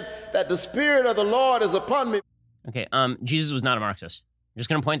said that the Spirit of the Lord is upon me. Okay, Jesus was not a Marxist. I'm just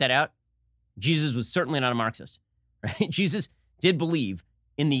going to point that out. Jesus was certainly not a Marxist, right? Jesus did believe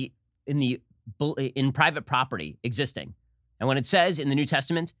in private property existing. And when it says in the New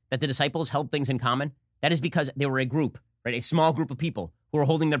Testament that the disciples held things in common, that is because they were a group. right? A small group of people who are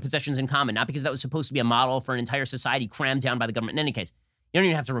holding their possessions in common, not because that was supposed to be a model for an entire society crammed down by the government. In any case, you don't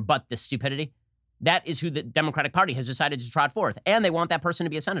even have to rebut this stupidity. That is who the Democratic Party has decided to trot forth, and they want that person to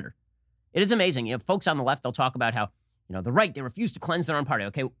be a senator. It is amazing. You know, folks on the left, they'll talk about how, you know, the right, they refuse to cleanse their own party.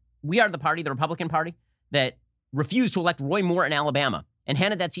 Okay, we are the party, the Republican Party, that refused to elect Roy Moore in Alabama and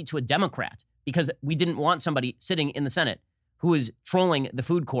handed that seat to a Democrat because we didn't want somebody sitting in the Senate who was trolling the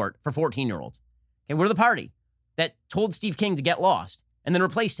food court for 14-year-olds. Okay, we're the party that told Steve King to get lost and then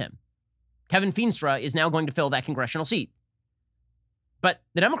replaced him. Kevin Feenstra is now going to fill that congressional seat. But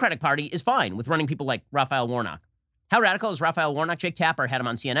the Democratic Party is fine with running people like Raphael Warnock. How radical is Raphael Warnock? Jake Tapper had him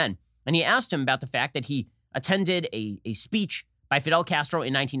on CNN, and he asked him about the fact that he attended a speech by Fidel Castro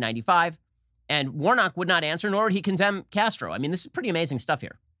in 1995, and Warnock would not answer, nor would he condemn Castro. I mean, this is pretty amazing stuff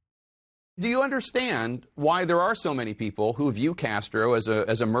here. Do you understand why there are so many people who view Castro as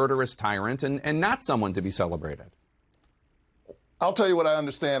a murderous tyrant and not someone to be celebrated? I'll tell you what I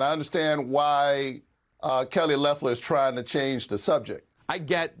understand. I understand why Kelly Loeffler is trying to change the subject. I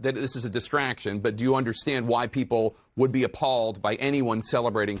get that this is a distraction, but do you understand why people would be appalled by anyone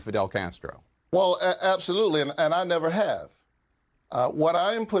celebrating Fidel Castro? Well, absolutely, and I never have. What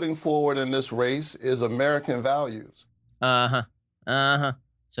I am putting forward in this race is American values.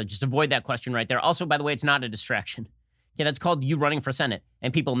 So just avoid that question right there. Also, by the way, it's not a distraction. Okay, that's called you running for Senate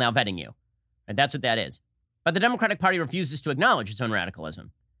and people now vetting you. And that's what that is. But the Democratic Party refuses to acknowledge its own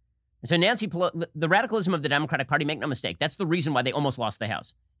radicalism. And so the radicalism of the Democratic Party, make no mistake, that's the reason why they almost lost the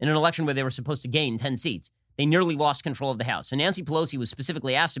House. In an election where they were supposed to gain 10 seats, they nearly lost control of the House. And Nancy Pelosi was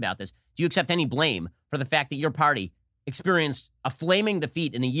specifically asked about this. Do you accept any blame for the fact that your party experienced a flaming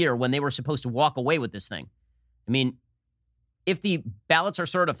defeat in a year when they were supposed to walk away with this thing? I mean, if the ballots are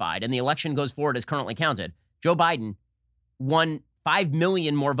certified and the election goes forward as currently counted, Joe Biden won 5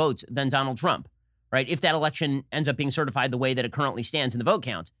 million more votes than Donald Trump, right? If that election ends up being certified the way that it currently stands in the vote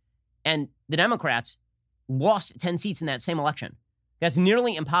count. And the Democrats lost 10 seats in that same election. That's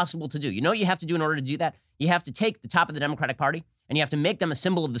nearly impossible to do. You know what you have to do in order to do that? You have to take the top of the Democratic Party and you have to make them a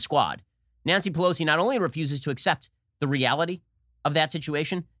symbol of the squad. Nancy Pelosi not only refuses to accept the reality of that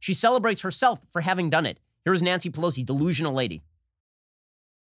situation, she celebrates herself for having done it. Here is Nancy Pelosi, delusional lady.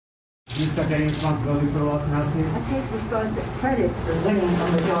 Do you accept any responsibility for the loss of House seats? I take credit for winning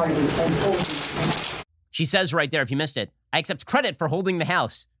a majority and holding. She says right there, if you missed it, I accept credit for holding the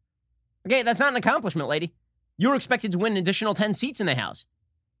House. Okay, that's not an accomplishment, lady. You were expected to win an additional 10 seats in the House.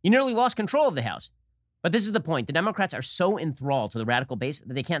 You nearly lost control of the House. But this is the point. The Democrats are so enthralled to the radical base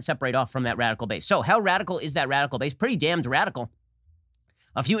that they can't separate off from that radical base. So how radical is that radical base? Pretty damned radical.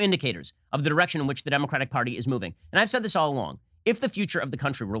 A few indicators of the direction in which the Democratic Party is moving. And I've said this all along. If the future of the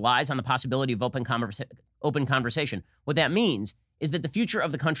country relies on the possibility of open conversation, what that means is that the future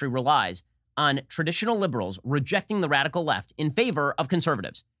of the country relies on traditional liberals rejecting the radical left in favor of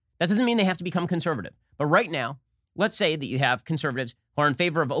conservatives. That doesn't mean they have to become conservative. But right now, let's say that you have conservatives who are in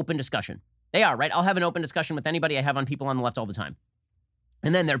favor of open discussion. They are, right? I'll have an open discussion with anybody. I have on people on the left all the time.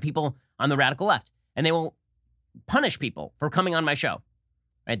 And then there are people on the radical left, and they will punish people for coming on my show.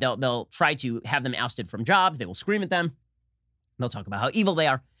 Right? They'll try to have them ousted from jobs. They will scream at them. They'll talk about how evil they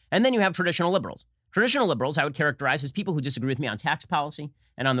are. And then you have traditional liberals. Traditional liberals I would characterize as people who disagree with me on tax policy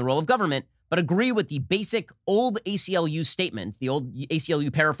and on the role of government, but agree with the basic old ACLU statement, the old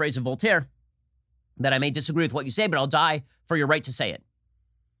ACLU paraphrase of Voltaire, that I may disagree with what you say, but I'll die for your right to say it.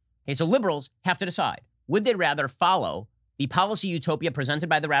 Okay, so liberals have to decide. Would they rather follow the policy utopia presented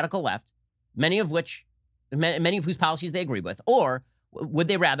by the radical left, many of whose policies they agree with, or would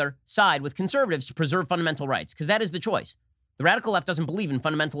they rather side with conservatives to preserve fundamental rights? Because that is the choice. The radical left doesn't believe in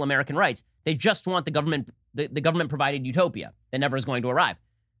fundamental American rights. They just want the government-provided utopia that never is going to arrive.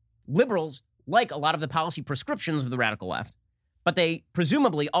 Liberals like a lot of the policy prescriptions of the radical left, but they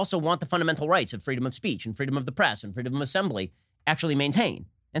presumably also want the fundamental rights of freedom of speech and freedom of the press and freedom of assembly actually maintained.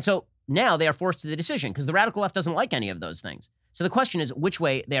 And so now they are forced to the decision because the radical left doesn't like any of those things. So the question is which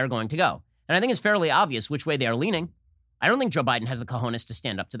way they are going to go. And I think it's fairly obvious which way they are leaning. I don't think Joe Biden has the cojones to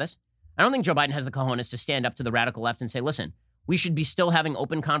stand up to this. I don't think Joe Biden has the cojones to stand up to the radical left and say, listen, we should be still having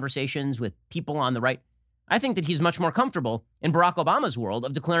open conversations with people on the right. I think that he's much more comfortable in Barack Obama's world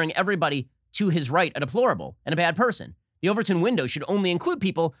of declaring everybody to his right a deplorable and a bad person. The Overton window should only include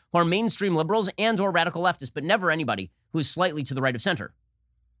people who are mainstream liberals and or radical leftists, but never anybody who is slightly to the right of center.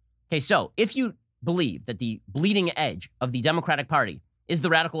 Okay, so if you believe that the bleeding edge of the Democratic Party is the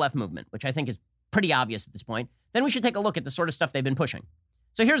radical left movement, which I think is pretty obvious at this point, then we should take a look at the sort of stuff they've been pushing.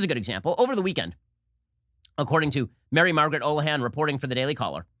 So here's a good example. Over the weekend, according to Mary Margaret Olohan reporting for the Daily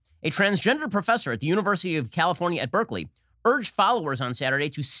Caller, a transgender professor at the University of California at Berkeley urged followers on Saturday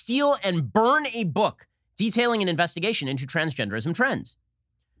to steal and burn a book detailing an investigation into transgenderism trends.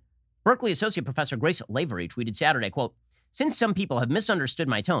 Berkeley Associate Professor Grace Lavery tweeted Saturday, quote, "Since some people have misunderstood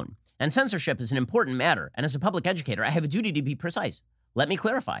my tone, and censorship is an important matter, and as a public educator, I have a duty to be precise. Let me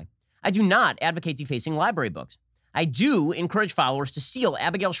clarify. I do not advocate defacing library books. I do encourage followers to steal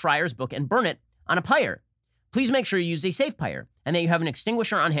Abigail Shrier's book and burn it on a pyre. Please make sure you use a safe pyre and that you have an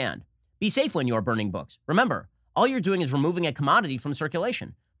extinguisher on hand. Be safe when you are burning books. Remember, all you're doing is removing a commodity from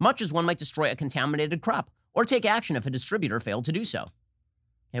circulation, much as one might destroy a contaminated crop or take action if a distributor failed to do so."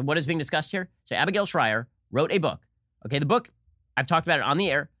 Okay, what is being discussed here? So Abigail Shrier wrote a book. Okay, the book, I've talked about it on the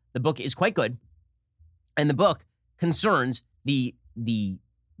air. The book is quite good. And the book concerns the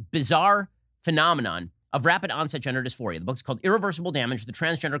bizarre phenomenon of rapid onset gender dysphoria. The book's called Irreversible Damage, the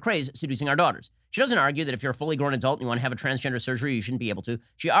Transgender Craze Seducing Our Daughters. She doesn't argue that if you're a fully grown adult and you want to have a transgender surgery, you shouldn't be able to.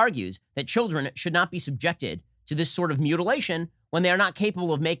 She argues that children should not be subjected to this sort of mutilation when they are not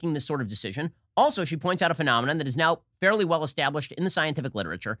capable of making this sort of decision. Also, she points out a phenomenon that is now fairly well established in the scientific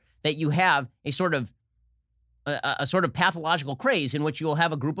literature, that you have a sort of pathological craze in which you will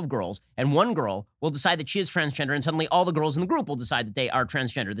have a group of girls, and one girl will decide that she is transgender, and suddenly all the girls in the group will decide that they are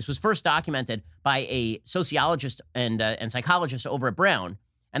transgender. This was first documented by a sociologist and psychologist over at Brown,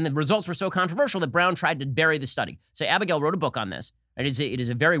 and the results were so controversial that Brown tried to bury the study. So Abigail wrote a book on this. It is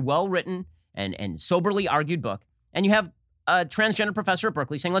a very well-written and soberly argued book, and you have a transgender professor at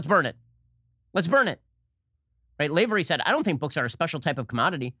Berkeley saying, let's burn it. Let's burn it. Right? Lavery said, I don't think books are a special type of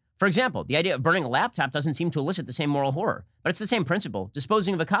commodity. For example, the idea of burning a laptop doesn't seem to elicit the same moral horror, but it's the same principle,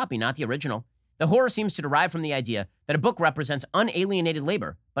 disposing of a copy, not the original. The horror seems to derive from the idea that a book represents unalienated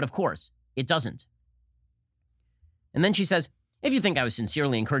labor, but of course, it doesn't. And then she says, if you think I was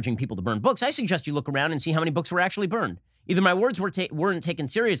sincerely encouraging people to burn books, I suggest you look around and see how many books were actually burned. Either my words weren't taken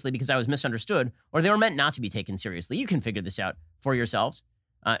seriously because I was misunderstood, or they were meant not to be taken seriously. You can figure this out for yourselves.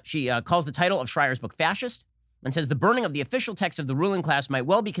 She calls the title of Shrier's book fascist, and says the burning of the official text of the ruling class might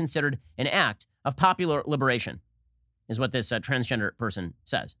well be considered an act of popular liberation, is what this transgender person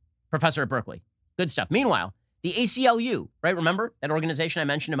says. Professor at Berkeley. Good stuff. Meanwhile, the ACLU, right? Remember that organization I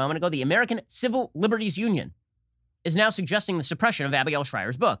mentioned a moment ago? The American Civil Liberties Union is now suggesting the suppression of Abigail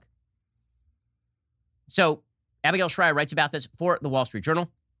Shrier's book. So Abigail Shrier writes about this for the Wall Street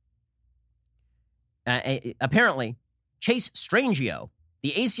Journal. Apparently, Chase Strangio,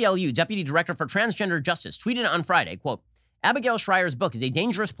 the ACLU Deputy Director for Transgender Justice, tweeted on Friday, quote, Abigail Shrier's book is a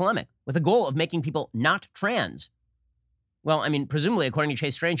dangerous polemic with a goal of making people not trans. Well, I mean, presumably, according to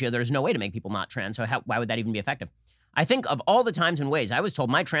Chase Strangio, there's no way to make people not trans, so why would that even be effective? I think of all the times and ways I was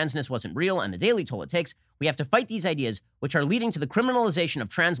told my transness wasn't real and the daily toll it takes, we have to fight these ideas which are leading to the criminalization of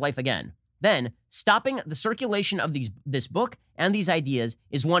trans life again. Then, stopping the circulation of this book and these ideas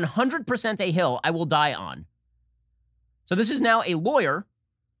is 100% a hill I will die on. So this is now a lawyer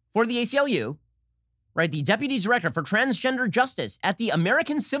for the ACLU, right, the Deputy Director for Transgender Justice at the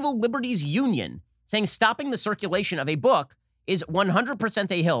American Civil Liberties Union, saying stopping the circulation of a book is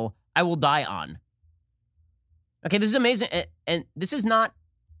 100% a hill I will die on. Okay, this is amazing. And this is not,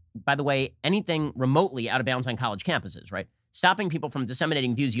 by the way, anything remotely out of bounds on college campuses, right? Stopping people from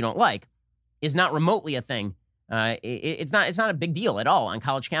disseminating views you don't like is not remotely a thing. It's not a big deal at all on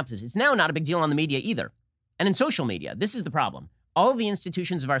college campuses. It's now not a big deal on the media either. And in social media, this is the problem. All of the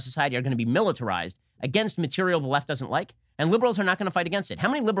institutions of our society are going to be militarized against material the left doesn't like, and liberals are not going to fight against it. How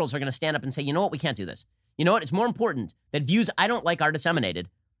many liberals are going to stand up and say, you know what, we can't do this? You know what, it's more important that views I don't like are disseminated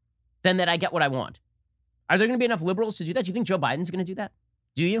than that I get what I want. Are there going to be enough liberals to do that? Do you think Joe Biden's going to do that?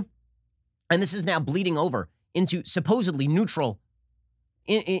 Do you? And this is now bleeding over into supposedly neutral,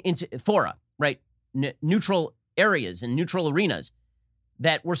 into fora, right? Neutral areas and neutral arenas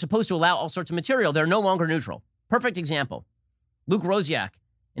that were supposed to allow all sorts of material. They're no longer neutral. Perfect example. Luke Rosiak,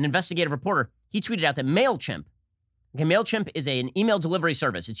 an investigative reporter, he tweeted out that MailChimp, okay, MailChimp is an email delivery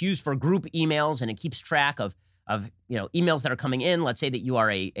service. It's used for group emails, and it keeps track of emails that are coming in. Let's say that you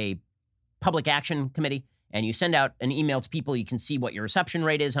are a public action committee, and you send out an email to people. You can see what your reception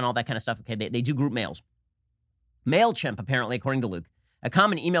rate is and all that kind of stuff. Okay, they do group mails. MailChimp, apparently, according to Luke, a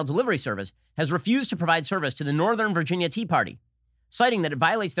common email delivery service, has refused to provide service to the Northern Virginia Tea Party, citing that it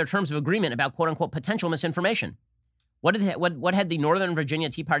violates their terms of agreement about quote-unquote potential misinformation. What had the Northern Virginia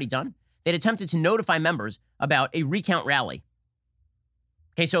Tea Party done? They'd attempted to notify members about a recount rally.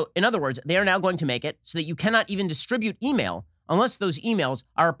 Okay, so in other words, they are now going to make it so that you cannot even distribute email unless those emails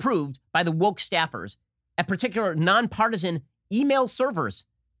are approved by the woke staffers at particular nonpartisan email servers.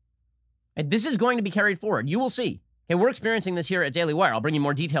 And this is going to be carried forward. You will see. Okay, we're experiencing this here at Daily Wire. I'll bring you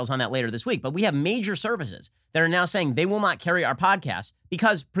more details on that later this week. But we have major services that are now saying they will not carry our podcasts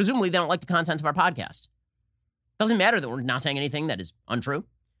because presumably they don't like the content of our podcasts. Doesn't matter that we're not saying anything that is untrue.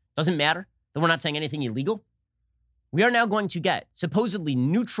 Doesn't matter that we're not saying anything illegal. We are now going to get supposedly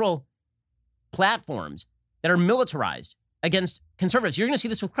neutral platforms that are militarized against conservatives. You're going to see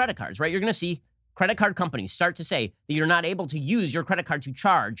this with credit cards, right? You're going to see credit card companies start to say that you're not able to use your credit card to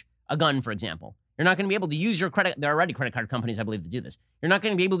charge a gun, for example. You're not going to be able to use your credit. There are already credit card companies, I believe, that do this. You're not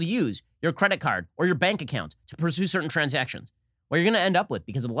going to be able to use your credit card or your bank account to pursue certain transactions. What you're going to end up with,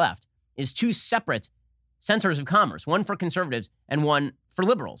 because of the left, is two separate centers of commerce, one for conservatives and one for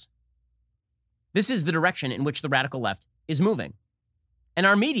liberals. This is the direction in which the radical left is moving. And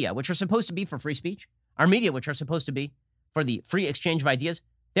our media, which are supposed to be for free speech, our media, which are supposed to be for the free exchange of ideas,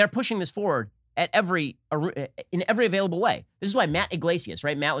 they are pushing this forward in every available way. This is why Matt Iglesias,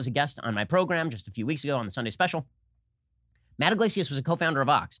 right? Matt was a guest on my program just a few weeks ago on the Sunday Special. Matt Iglesias was a co-founder of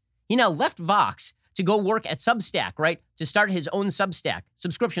Vox. He now left Vox to go work at Substack, right? To start his own Substack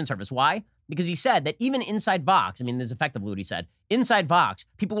subscription service. Why? Because he said that even inside Vox, I mean, this is effectively what he said, inside Vox,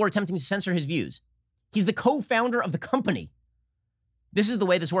 people were attempting to censor his views. He's the co-founder of the company. This is the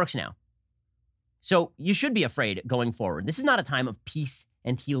way this works now. So you should be afraid going forward. This is not a time of peace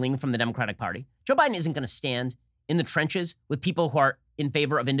and healing from the Democratic Party. Joe Biden isn't going to stand in the trenches with people who are in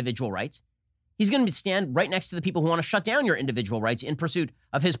favor of individual rights. He's going to stand right next to the people who want to shut down your individual rights in pursuit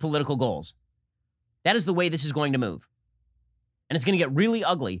of his political goals. That is the way this is going to move. And it's going to get really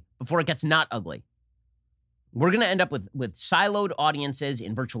ugly before it gets not ugly. We're going to end up with siloed audiences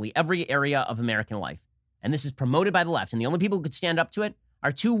in virtually every area of American life. And this is promoted by the left. And the only people who could stand up to it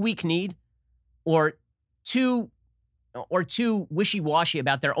are too weak-kneed or too wishy-washy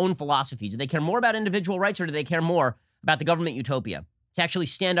about their own philosophy. Do they care more about individual rights, or do they care more about the government utopia? To actually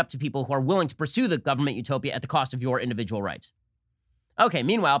stand up to people who are willing to pursue the government utopia at the cost of your individual rights. Okay,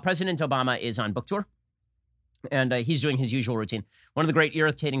 meanwhile, President Obama is on book tour, and he's doing his usual routine. One of the great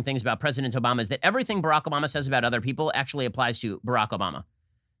irritating things about President Obama is that everything Barack Obama says about other people actually applies to Barack Obama.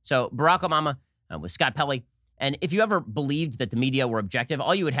 So Barack Obama with Scott Pelley, and if you ever believed that the media were objective,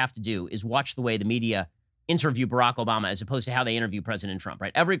 all you would have to do is watch the way the media interview Barack Obama as opposed to how they interview President Trump,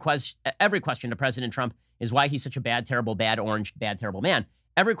 right? Every question to President Trump is why he's such a bad, terrible, bad orange, bad, terrible man.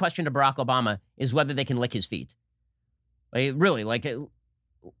 Every question to Barack Obama is whether they can lick his feet. Like, really, like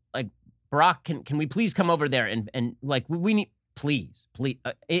Barack, can we please come over there and like we need, please.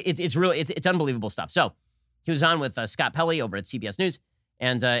 It's unbelievable stuff. So he was on with Scott Pelley over at CBS News,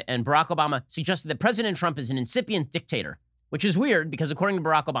 and Barack Obama suggested that President Trump is an incipient dictator, which is weird because according to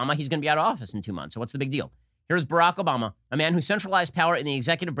Barack Obama, he's going to be out of office in 2 months. So what's the big deal? Here's Barack Obama, a man who centralized power in the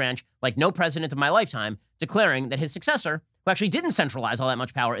executive branch like no president of my lifetime, declaring that his successor, who actually didn't centralize all that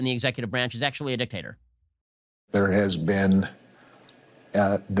much power in the executive branch, is actually a dictator. There has been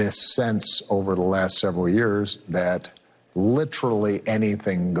this sense over the last several years that literally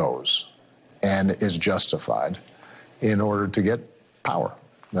anything goes and is justified in order to get power.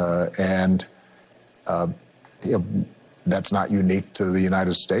 That's not unique to the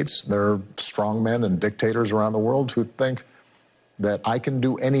United States. There are strongmen and dictators around the world who think that I can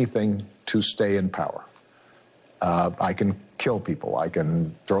do anything to stay in power. I can kill people. I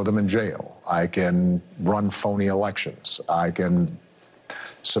can throw them in jail. I can run phony elections. I can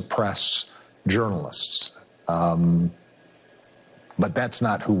suppress journalists. But that's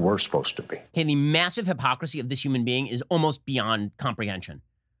not who we're supposed to be. Okay, the massive hypocrisy of this human being is almost beyond comprehension.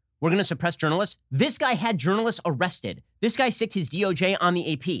 We're going to suppress journalists? This guy had journalists arrested. This guy sicked his DOJ on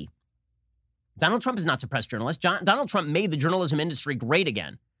the AP. Donald Trump has not suppressed journalists. Donald Trump made the journalism industry great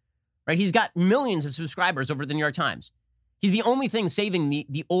again. Right? He's got millions of subscribers over at the New York Times. He's the only thing saving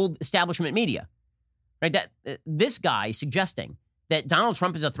the old establishment media. Right? This guy suggesting that Donald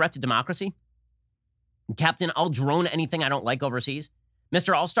Trump is a threat to democracy. Captain, I'll drone anything I don't like overseas.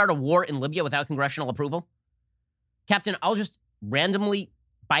 Mr. I'll start a war in Libya without congressional approval. Captain, I'll just randomly,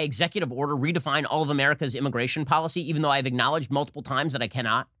 by executive order, redefine all of America's immigration policy, even though I've acknowledged multiple times that I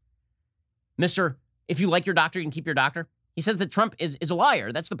cannot. Mr., if you like your doctor, you can keep your doctor. He says that Trump is a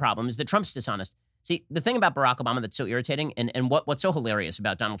liar. That's the problem, is that Trump's dishonest. See, the thing about Barack Obama that's so irritating and what's so hilarious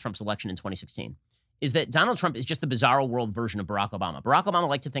about Donald Trump's election in 2016 is that Donald Trump is just the bizarro world version of Barack Obama. Barack Obama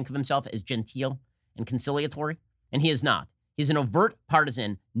liked to think of himself as genteel and conciliatory, and he is not. He's an overt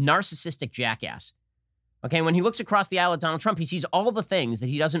partisan, narcissistic jackass. Okay, when he looks across the aisle at Donald Trump, he sees all the things that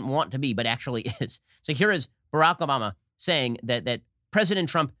he doesn't want to be, but actually is. So here is Barack Obama saying that President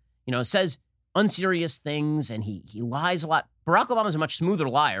Trump, says unserious things and he lies a lot. Barack Obama is a much smoother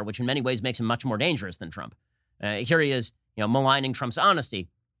liar, which in many ways makes him much more dangerous than Trump. Here he is, maligning Trump's honesty,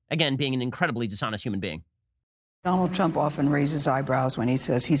 again, being an incredibly dishonest human being. Donald Trump often raises eyebrows when he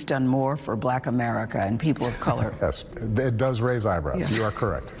says he's done more for Black America and people of color. Yes, it does raise eyebrows. Yes. You are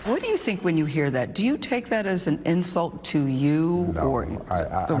correct. What do you think when you hear that? Do you take that as an insult to you or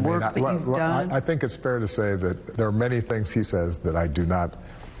the work that you've done? I think it's fair to say that there are many things he says that I do not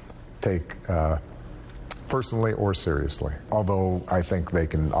take personally or seriously, although I think they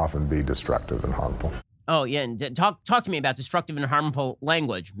can often be destructive and harmful. Oh, yeah, and talk to me about destructive and harmful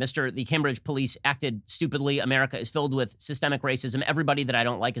language. Mr. The Cambridge police acted stupidly. America is filled with systemic racism. Everybody that I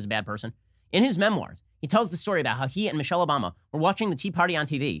don't like is a bad person. In his memoirs, he tells the story about how he and Michelle Obama were watching the Tea Party on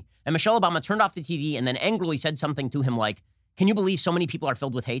TV, and Michelle Obama turned off the TV and then angrily said something to him like, "Can you believe so many people are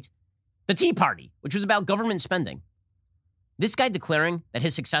filled with hate?" The Tea Party, which was about government spending. This guy declaring that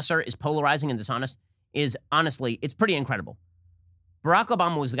his successor is polarizing and dishonest is honestly, it's pretty incredible. Barack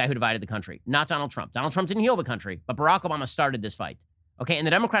Obama was the guy who divided the country, not Donald Trump. Donald Trump didn't heal the country, but Barack Obama started this fight. Okay, and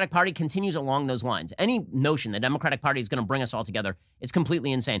the Democratic Party continues along those lines. Any notion the Democratic Party is going to bring us all together is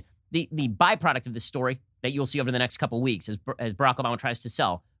completely insane. The byproduct of this story that you'll see over the next couple of weeks as Barack Obama tries to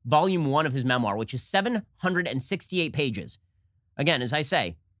sell volume 1 of his memoir, which is 768 pages. Again, as I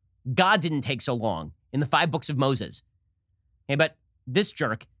say, God didn't take so long in the 5 books of Moses. Okay, but this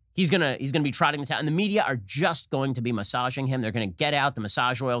jerk, he's gonna be trotting this out, and the media are just going to be massaging him. They're gonna get out the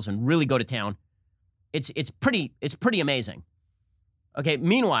massage oils and really go to town. It's pretty amazing. Okay,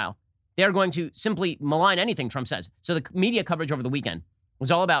 meanwhile, they're going to simply malign anything Trump says. So the media coverage over the weekend was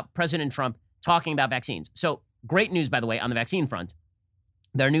all about President Trump talking about vaccines. So great news, by the way, on the vaccine front.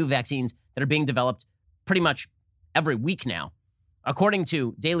 There are new vaccines that are being developed pretty much every week now. According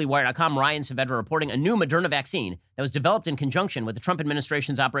to DailyWire.com, Ryan Saavedra reporting a new Moderna vaccine that was developed in conjunction with the Trump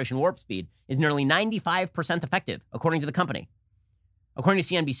administration's Operation Warp Speed is nearly 95% effective, according to the company. According to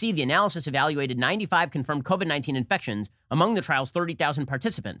CNBC, the analysis evaluated 95 confirmed COVID-19 infections among the trial's 30,000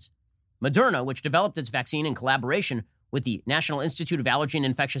 participants. Moderna, which developed its vaccine in collaboration with the National Institute of Allergy and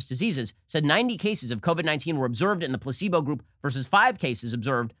Infectious Diseases, said 90 cases of COVID-19 were observed in the placebo group versus 5 cases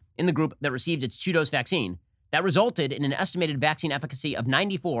observed in the group that received its 2-dose vaccine. That resulted in an estimated vaccine efficacy of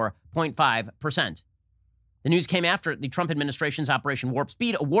 94.5%. The news came after the Trump administration's Operation Warp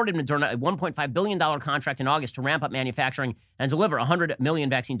Speed awarded Moderna a $1.5 billion contract in August to ramp up manufacturing and deliver 100 million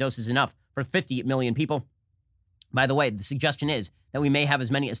vaccine doses, enough for 50 million people. By the way, the suggestion is that we may have as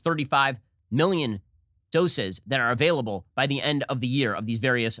many as 35 million doses that are available by the end of the year of these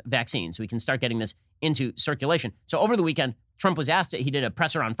various vaccines, so we can start getting this into circulation. So over the weekend, Trump was asked, he did a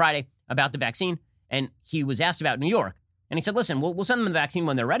presser on Friday about the vaccine, and he was asked about New York. And he said, listen, we'll send them the vaccine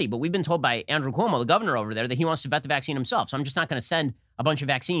when they're ready, but we've been told by Andrew Cuomo, the governor over there, that he wants to vet the vaccine himself. So I'm just not going to send a bunch of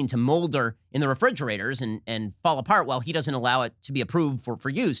vaccine to molder in the refrigerators and fall apart while he doesn't allow it to be approved for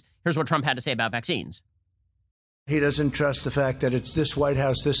use. Here's what Trump had to say about vaccines. He doesn't trust the fact that it's this White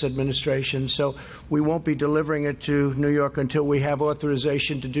House, this administration, so we won't be delivering it to New York until we have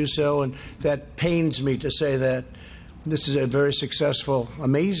authorization to do so, and that pains me to say that. This is a very successful,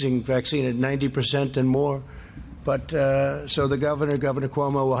 amazing vaccine at 90% and more, but so the Governor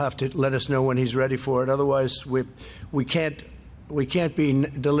Cuomo, will have to let us know when he's ready for it. Otherwise, we can't be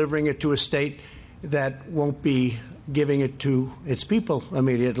delivering it to a state that won't be giving it to its people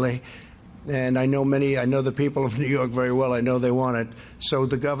immediately. And I know the people of New York very well. I know they want it. So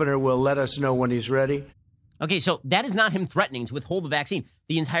the governor will let us know when he's ready. Okay, so that is not him threatening to withhold the vaccine.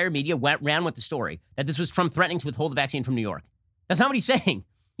 The entire media ran with the story that this was Trump threatening to withhold the vaccine from New York. That's not what he's saying.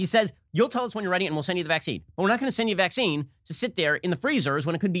 He says, you'll tell us when you're ready and we'll send you the vaccine. But we're not going to send you a vaccine to sit there in the freezers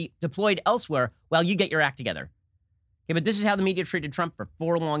when it could be deployed elsewhere while you get your act together. Okay, but this is how the media treated Trump for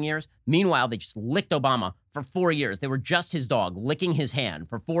 4 long years. Meanwhile, they just licked Obama for 4 years. They were just his dog, licking his hand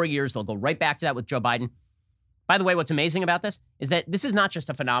for 4 years. They'll go right back to that with Joe Biden. By the way, what's amazing about this is that this is not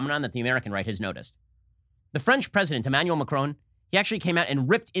just a phenomenon that the American right has noticed. The French president, Emmanuel Macron, he actually came out and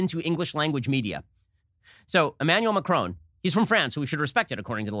ripped into English language media. So Emmanuel Macron, he's from France, so we should respect it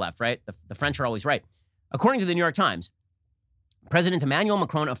according to the left, right? The French are always right. According to the New York Times, President Emmanuel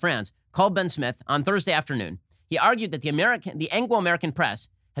Macron of France called Ben Smith on Thursday afternoon. He argued that the Anglo-American press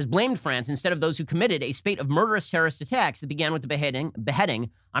has blamed France instead of those who committed a spate of murderous terrorist attacks that began with the beheading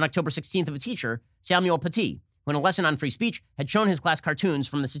on October 16th of a teacher, Samuel Paty, when a lesson on free speech had shown his class cartoons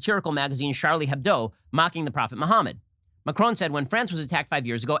from the satirical magazine Charlie Hebdo mocking the Prophet Muhammad. Macron said, when France was attacked 5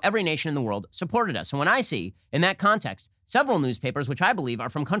 years ago, every nation in the world supported us. And when I see, in that context, several newspapers, which I believe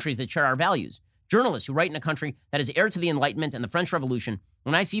are from countries that share our values, journalists who write in a country that is heir to the Enlightenment and the French Revolution,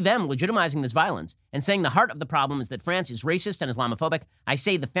 when I see them legitimizing this violence and saying the heart of the problem is that France is racist and Islamophobic, I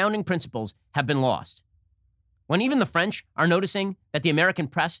say the founding principles have been lost. When even the French are noticing that the American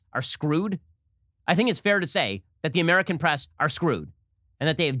press are screwed, I think it's fair to say that the American press are screwed and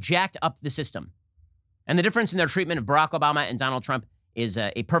that they have jacked up the system. And the difference in their treatment of Barack Obama and Donald Trump is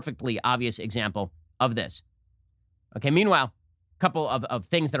a perfectly obvious example of this. Okay, meanwhile, a couple of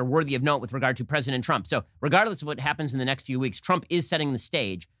things that are worthy of note with regard to President Trump. So regardless of what happens in the next few weeks, Trump is setting the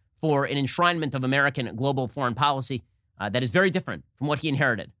stage for an enshrinement of American global foreign policy that is very different from what he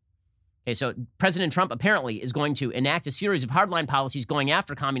inherited. Okay, so President Trump apparently is going to enact a series of hardline policies going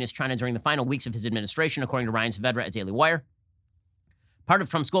after communist China during the final weeks of his administration, according to Ryan Saavedra at Daily Wire. Part of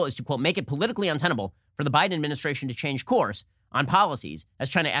Trump's goal is to, quote, make it politically untenable for the Biden administration to change course on policies as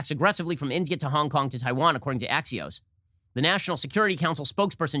China acts aggressively from India to Hong Kong to Taiwan, according to Axios. The National Security Council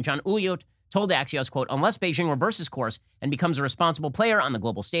spokesperson John Uliot told Axios, quote, unless Beijing reverses course and becomes a responsible player on the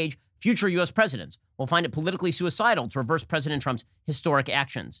global stage, future U.S. presidents will find it politically suicidal to reverse President Trump's historic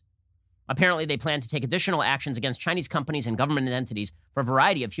actions. Apparently, they plan to take additional actions against Chinese companies and government entities for a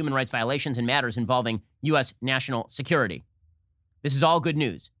variety of human rights violations and matters involving U.S. national security. This is all good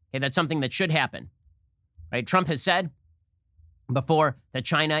news. Okay, that's something that should happen. Right? Trump has said before that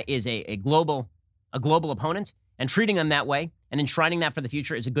China is a global opponent, and treating them that way and enshrining that for the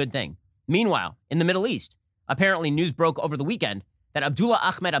future is a good thing. Meanwhile, in the Middle East, apparently news broke over the weekend that Abdullah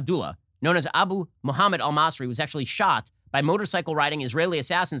Ahmed Abdullah, known as Abu Muhammad al-Masri, was actually shot by motorcycle-riding Israeli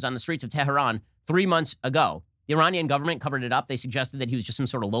assassins on the streets of Tehran 3 months ago. The Iranian government covered it up. They suggested that he was just some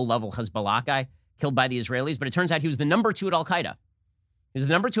sort of low-level Hezbollah guy killed by the Israelis, but it turns out he was the number 2 at al-Qaeda. He was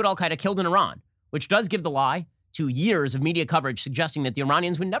the number 2 at al-Qaeda killed in Iran, which does give the lie to years of media coverage suggesting that the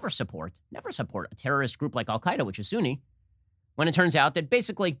Iranians would never support a terrorist group like al-Qaeda, which is Sunni, when it turns out that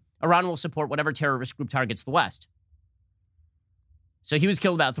basically Iran will support whatever terrorist group targets the West. So he was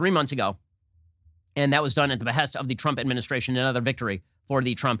killed about 3 months ago, and that was done at the behest of the Trump administration, another victory for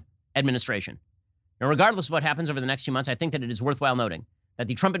the Trump administration. Now, regardless of what happens over the next 2 months, I think that it is worthwhile noting that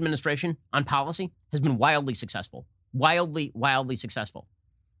the Trump administration on policy has been wildly successful. Wildly successful.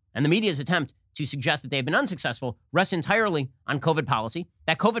 And the media's attempt to suggest that they have been unsuccessful rests entirely on COVID policy.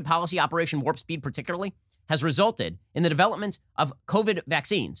 That COVID policy, Operation Warp Speed particularly, has resulted in the development of COVID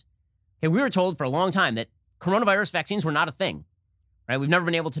vaccines. Okay, we were told for a long time that coronavirus vaccines were not a thing. Right? We've never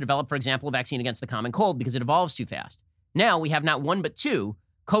been able to develop, for example, a vaccine against the common cold because it evolves too fast. Now we have not 1 but 2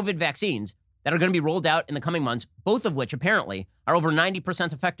 COVID vaccines that are going to be rolled out in the coming months, both of which apparently are over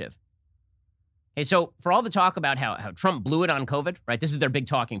 90% effective. Okay, so for all the talk about how Trump blew it on COVID, right, this is their big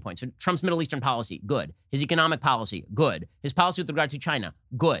talking point. So Trump's Middle Eastern policy, good. His economic policy, good. His policy with regard to China,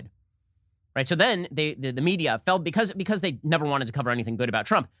 good. Right, so then the media fell, because they never wanted to cover anything good about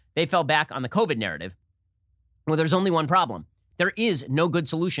Trump, they fell back on the COVID narrative. Well, there's only one problem. There is no good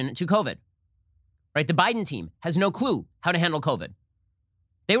solution to COVID. Right, the Biden team has no clue how to handle COVID.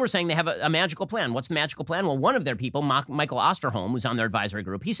 They were saying they have a magical plan. What's the magical plan? Well, one of their people, Michael Osterholm, who's on their advisory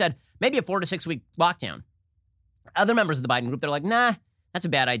group, he said maybe a 4 to 6 week lockdown. Other members of the Biden group, they're like, nah, that's a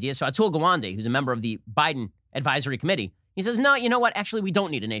bad idea. So Atul Gawande, who's a member of the Biden advisory committee, he says, no, you know what? Actually, we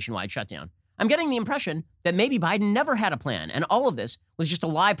don't need a nationwide shutdown. I'm getting the impression that maybe Biden never had a plan, and all of this was just a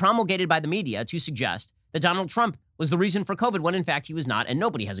lie promulgated by the media to suggest that Donald Trump was the reason for COVID, when in fact he was not, and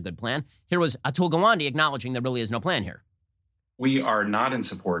nobody has a good plan. Here was Atul Gawande acknowledging there really is no plan here. We are not in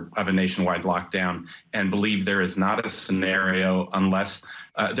support of a nationwide lockdown and believe there is not a scenario unless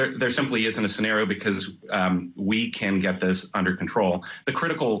there simply isn't a scenario because we can get this under control. The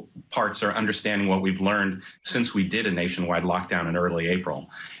critical parts are understanding what we've learned since we did a nationwide lockdown in early April.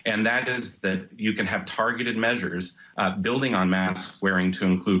 And that is that you can have targeted measures building on mask wearing to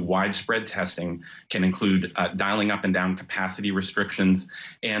include widespread testing, can include dialing up and down capacity restrictions.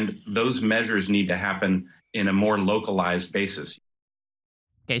 And those measures need to happen in a more localized basis.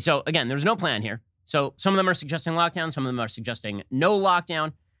 Okay, so again, there's no plan here. So some of them are suggesting lockdown, some of them are suggesting no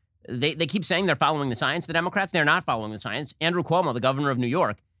lockdown. They keep saying they're following the science. The Democrats, they're not following the science. Andrew Cuomo, the governor of New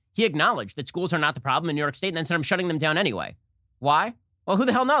York, he acknowledged that schools are not the problem in New York State and then said, I'm shutting them down anyway. Why? Well, who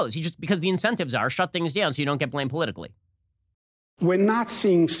the hell knows? Because the incentives are shut things down so you don't get blamed politically. We're not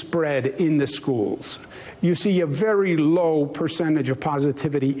seeing spread in the schools. You see a very low percentage of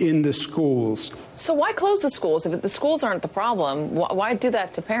positivity in the schools. So why close the schools? If the schools aren't the problem, why do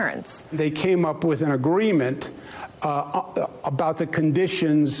that to parents? They came up with an agreement about the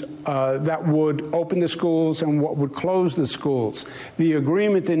conditions that would open the schools and what would close the schools. The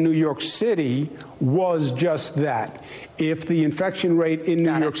agreement in New York City was just that. If the infection rate in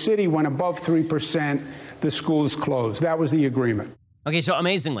New York City went above 3%, the schools closed. That was the agreement. Okay, so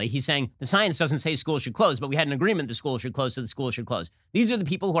amazingly, he's saying the science doesn't say schools should close, but we had an agreement the schools should close, so the schools should close. These are the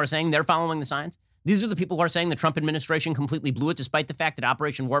people who are saying they're following the science. These are the people who are saying the Trump administration completely blew it, despite the fact that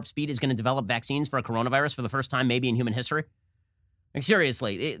Operation Warp Speed is going to develop vaccines for a coronavirus for the first time maybe in human history. Like,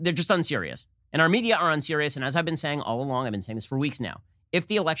 seriously, they're just unserious. And our media are unserious, and as I've been saying all along, I've been saying this for weeks now, If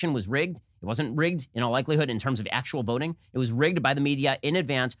the election was rigged, it wasn't rigged in all likelihood in terms of actual voting. It was rigged by the media in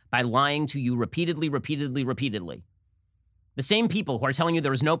advance by lying to you repeatedly. The same people who are telling you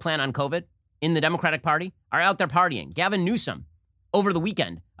there is no plan on COVID in the Democratic Party are out there partying. Gavin Newsom, over the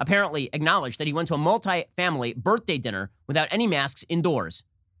weekend, apparently acknowledged that he went to a multi-family birthday dinner without any masks indoors.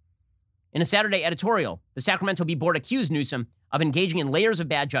 In a Saturday editorial, the Sacramento Bee Board accused Newsom of engaging in layers of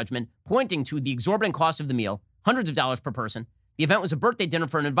bad judgment, pointing to the exorbitant cost of the meal, hundreds of dollars per person. The event was a birthday dinner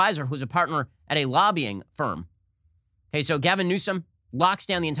for an advisor who was a partner at a lobbying firm. Okay, so Gavin Newsom locks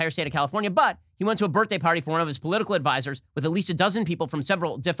down the entire state of California, but he went to a birthday party for one of his political advisors with at least a dozen people from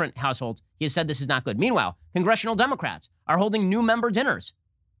several different households. He has said this is not good. Meanwhile, congressional Democrats are holding new member dinners.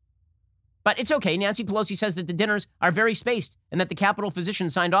 But it's okay. Nancy Pelosi says that the dinners are very spaced and that the Capitol physician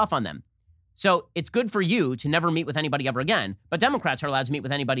signed off on them. So it's good for you to never meet with anybody ever again, but Democrats are allowed to meet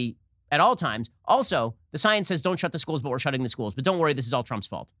with anybody at all times. Also, the science says don't shut the schools, but we're shutting the schools. But don't worry, this is all Trump's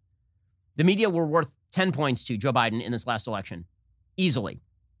fault. The media were worth 10 points to Joe Biden in this last election. Easily.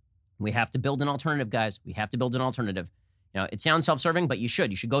 We have to build an alternative, guys. We have to build an alternative. You know, it sounds self-serving, but you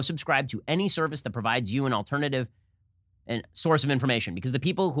should. You should go subscribe to any service that provides you an alternative and source of information, because the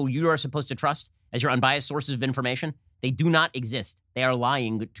people who you are supposed to trust as your unbiased sources of information, they do not exist. They are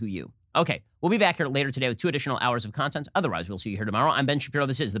lying to you. Okay, we'll be back here later today with 2 additional hours of content. Otherwise, we'll see you here tomorrow. I'm Ben Shapiro.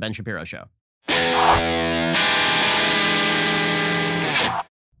 This is The Ben Shapiro Show.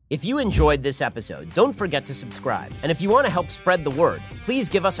 If you enjoyed this episode, don't forget to subscribe. And if you want to help spread the word, please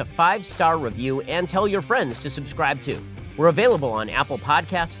give us a 5-star review and tell your friends to subscribe too. We're available on Apple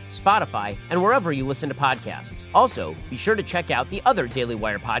Podcasts, Spotify, and wherever you listen to podcasts. Also, be sure to check out the other Daily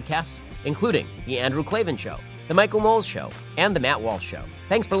Wire podcasts, including The Andrew Klavan Show, The Michael Knowles Show, and The Matt Walsh Show.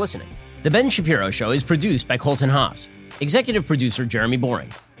 Thanks for listening. The Ben Shapiro Show is produced by Colton Haas. Executive producer Jeremy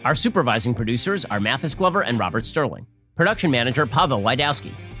Boring. Our supervising producers are Mathis Glover and Robert Sterling. Production manager Pavel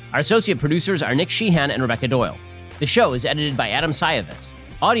Wydowski. Our associate producers are Nick Sheehan and Rebecca Doyle. The show is edited by Adam Sayevitz.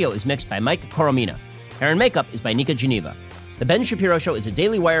 Audio is mixed by Mike Coromina. Hair and makeup is by Nika Geneva. The Ben Shapiro Show is a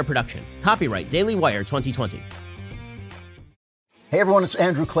Daily Wire production. Copyright Daily Wire 2020. Hey everyone, it's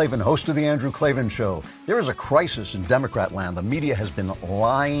Andrew Klavan, host of The Andrew Klavan Show. There is a crisis in Democrat land. The media has been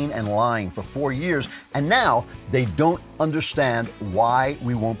lying and lying for 4 years, and now they don't understand why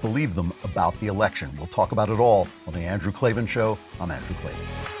we won't believe them about the election. We'll talk about it all on The Andrew Klavan Show. I'm Andrew Klavan.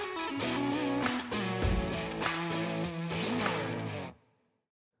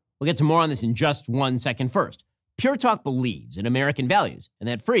 We'll get to more on this in just 1 second. First, Pure Talk believes in American values, and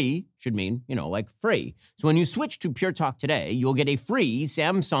that free should mean, like free. So when you switch to Pure Talk today, you'll get a free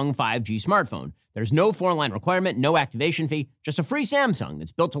Samsung 5G smartphone. There's no foreign-line requirement, no activation fee, just a free Samsung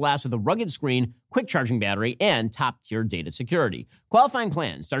that's built to last with a rugged screen, quick charging battery, and top-tier data security. Qualifying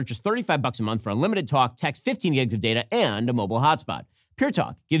plans start at just $35 a month for unlimited talk, text, 15 gigs of data, and a mobile hotspot. Pure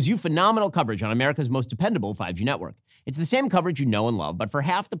Talk gives you phenomenal coverage on America's most dependable 5G network. It's the same coverage you know and love, but for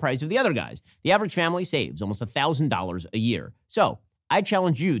half the price of the other guys. The average family saves almost $1,000 a year. So I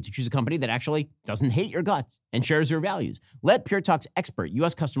challenge you to choose a company that actually doesn't hate your guts and shares your values. Let Pure Talk's expert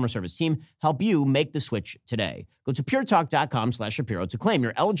U.S. customer service team help you make the switch today. Go to puretalk.com/Shapiro to claim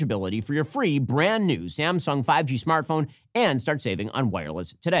your eligibility for your free brand new Samsung 5G smartphone and start saving on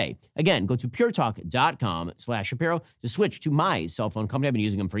wireless today. Again, go to puretalk.com/Shapiro to switch to my cell phone company. I've been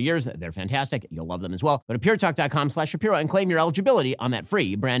using them for years. They're fantastic. You'll love them as well. Go to puretalk.com/Shapiro and claim your eligibility on that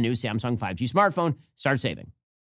free brand new Samsung 5G smartphone. Start saving.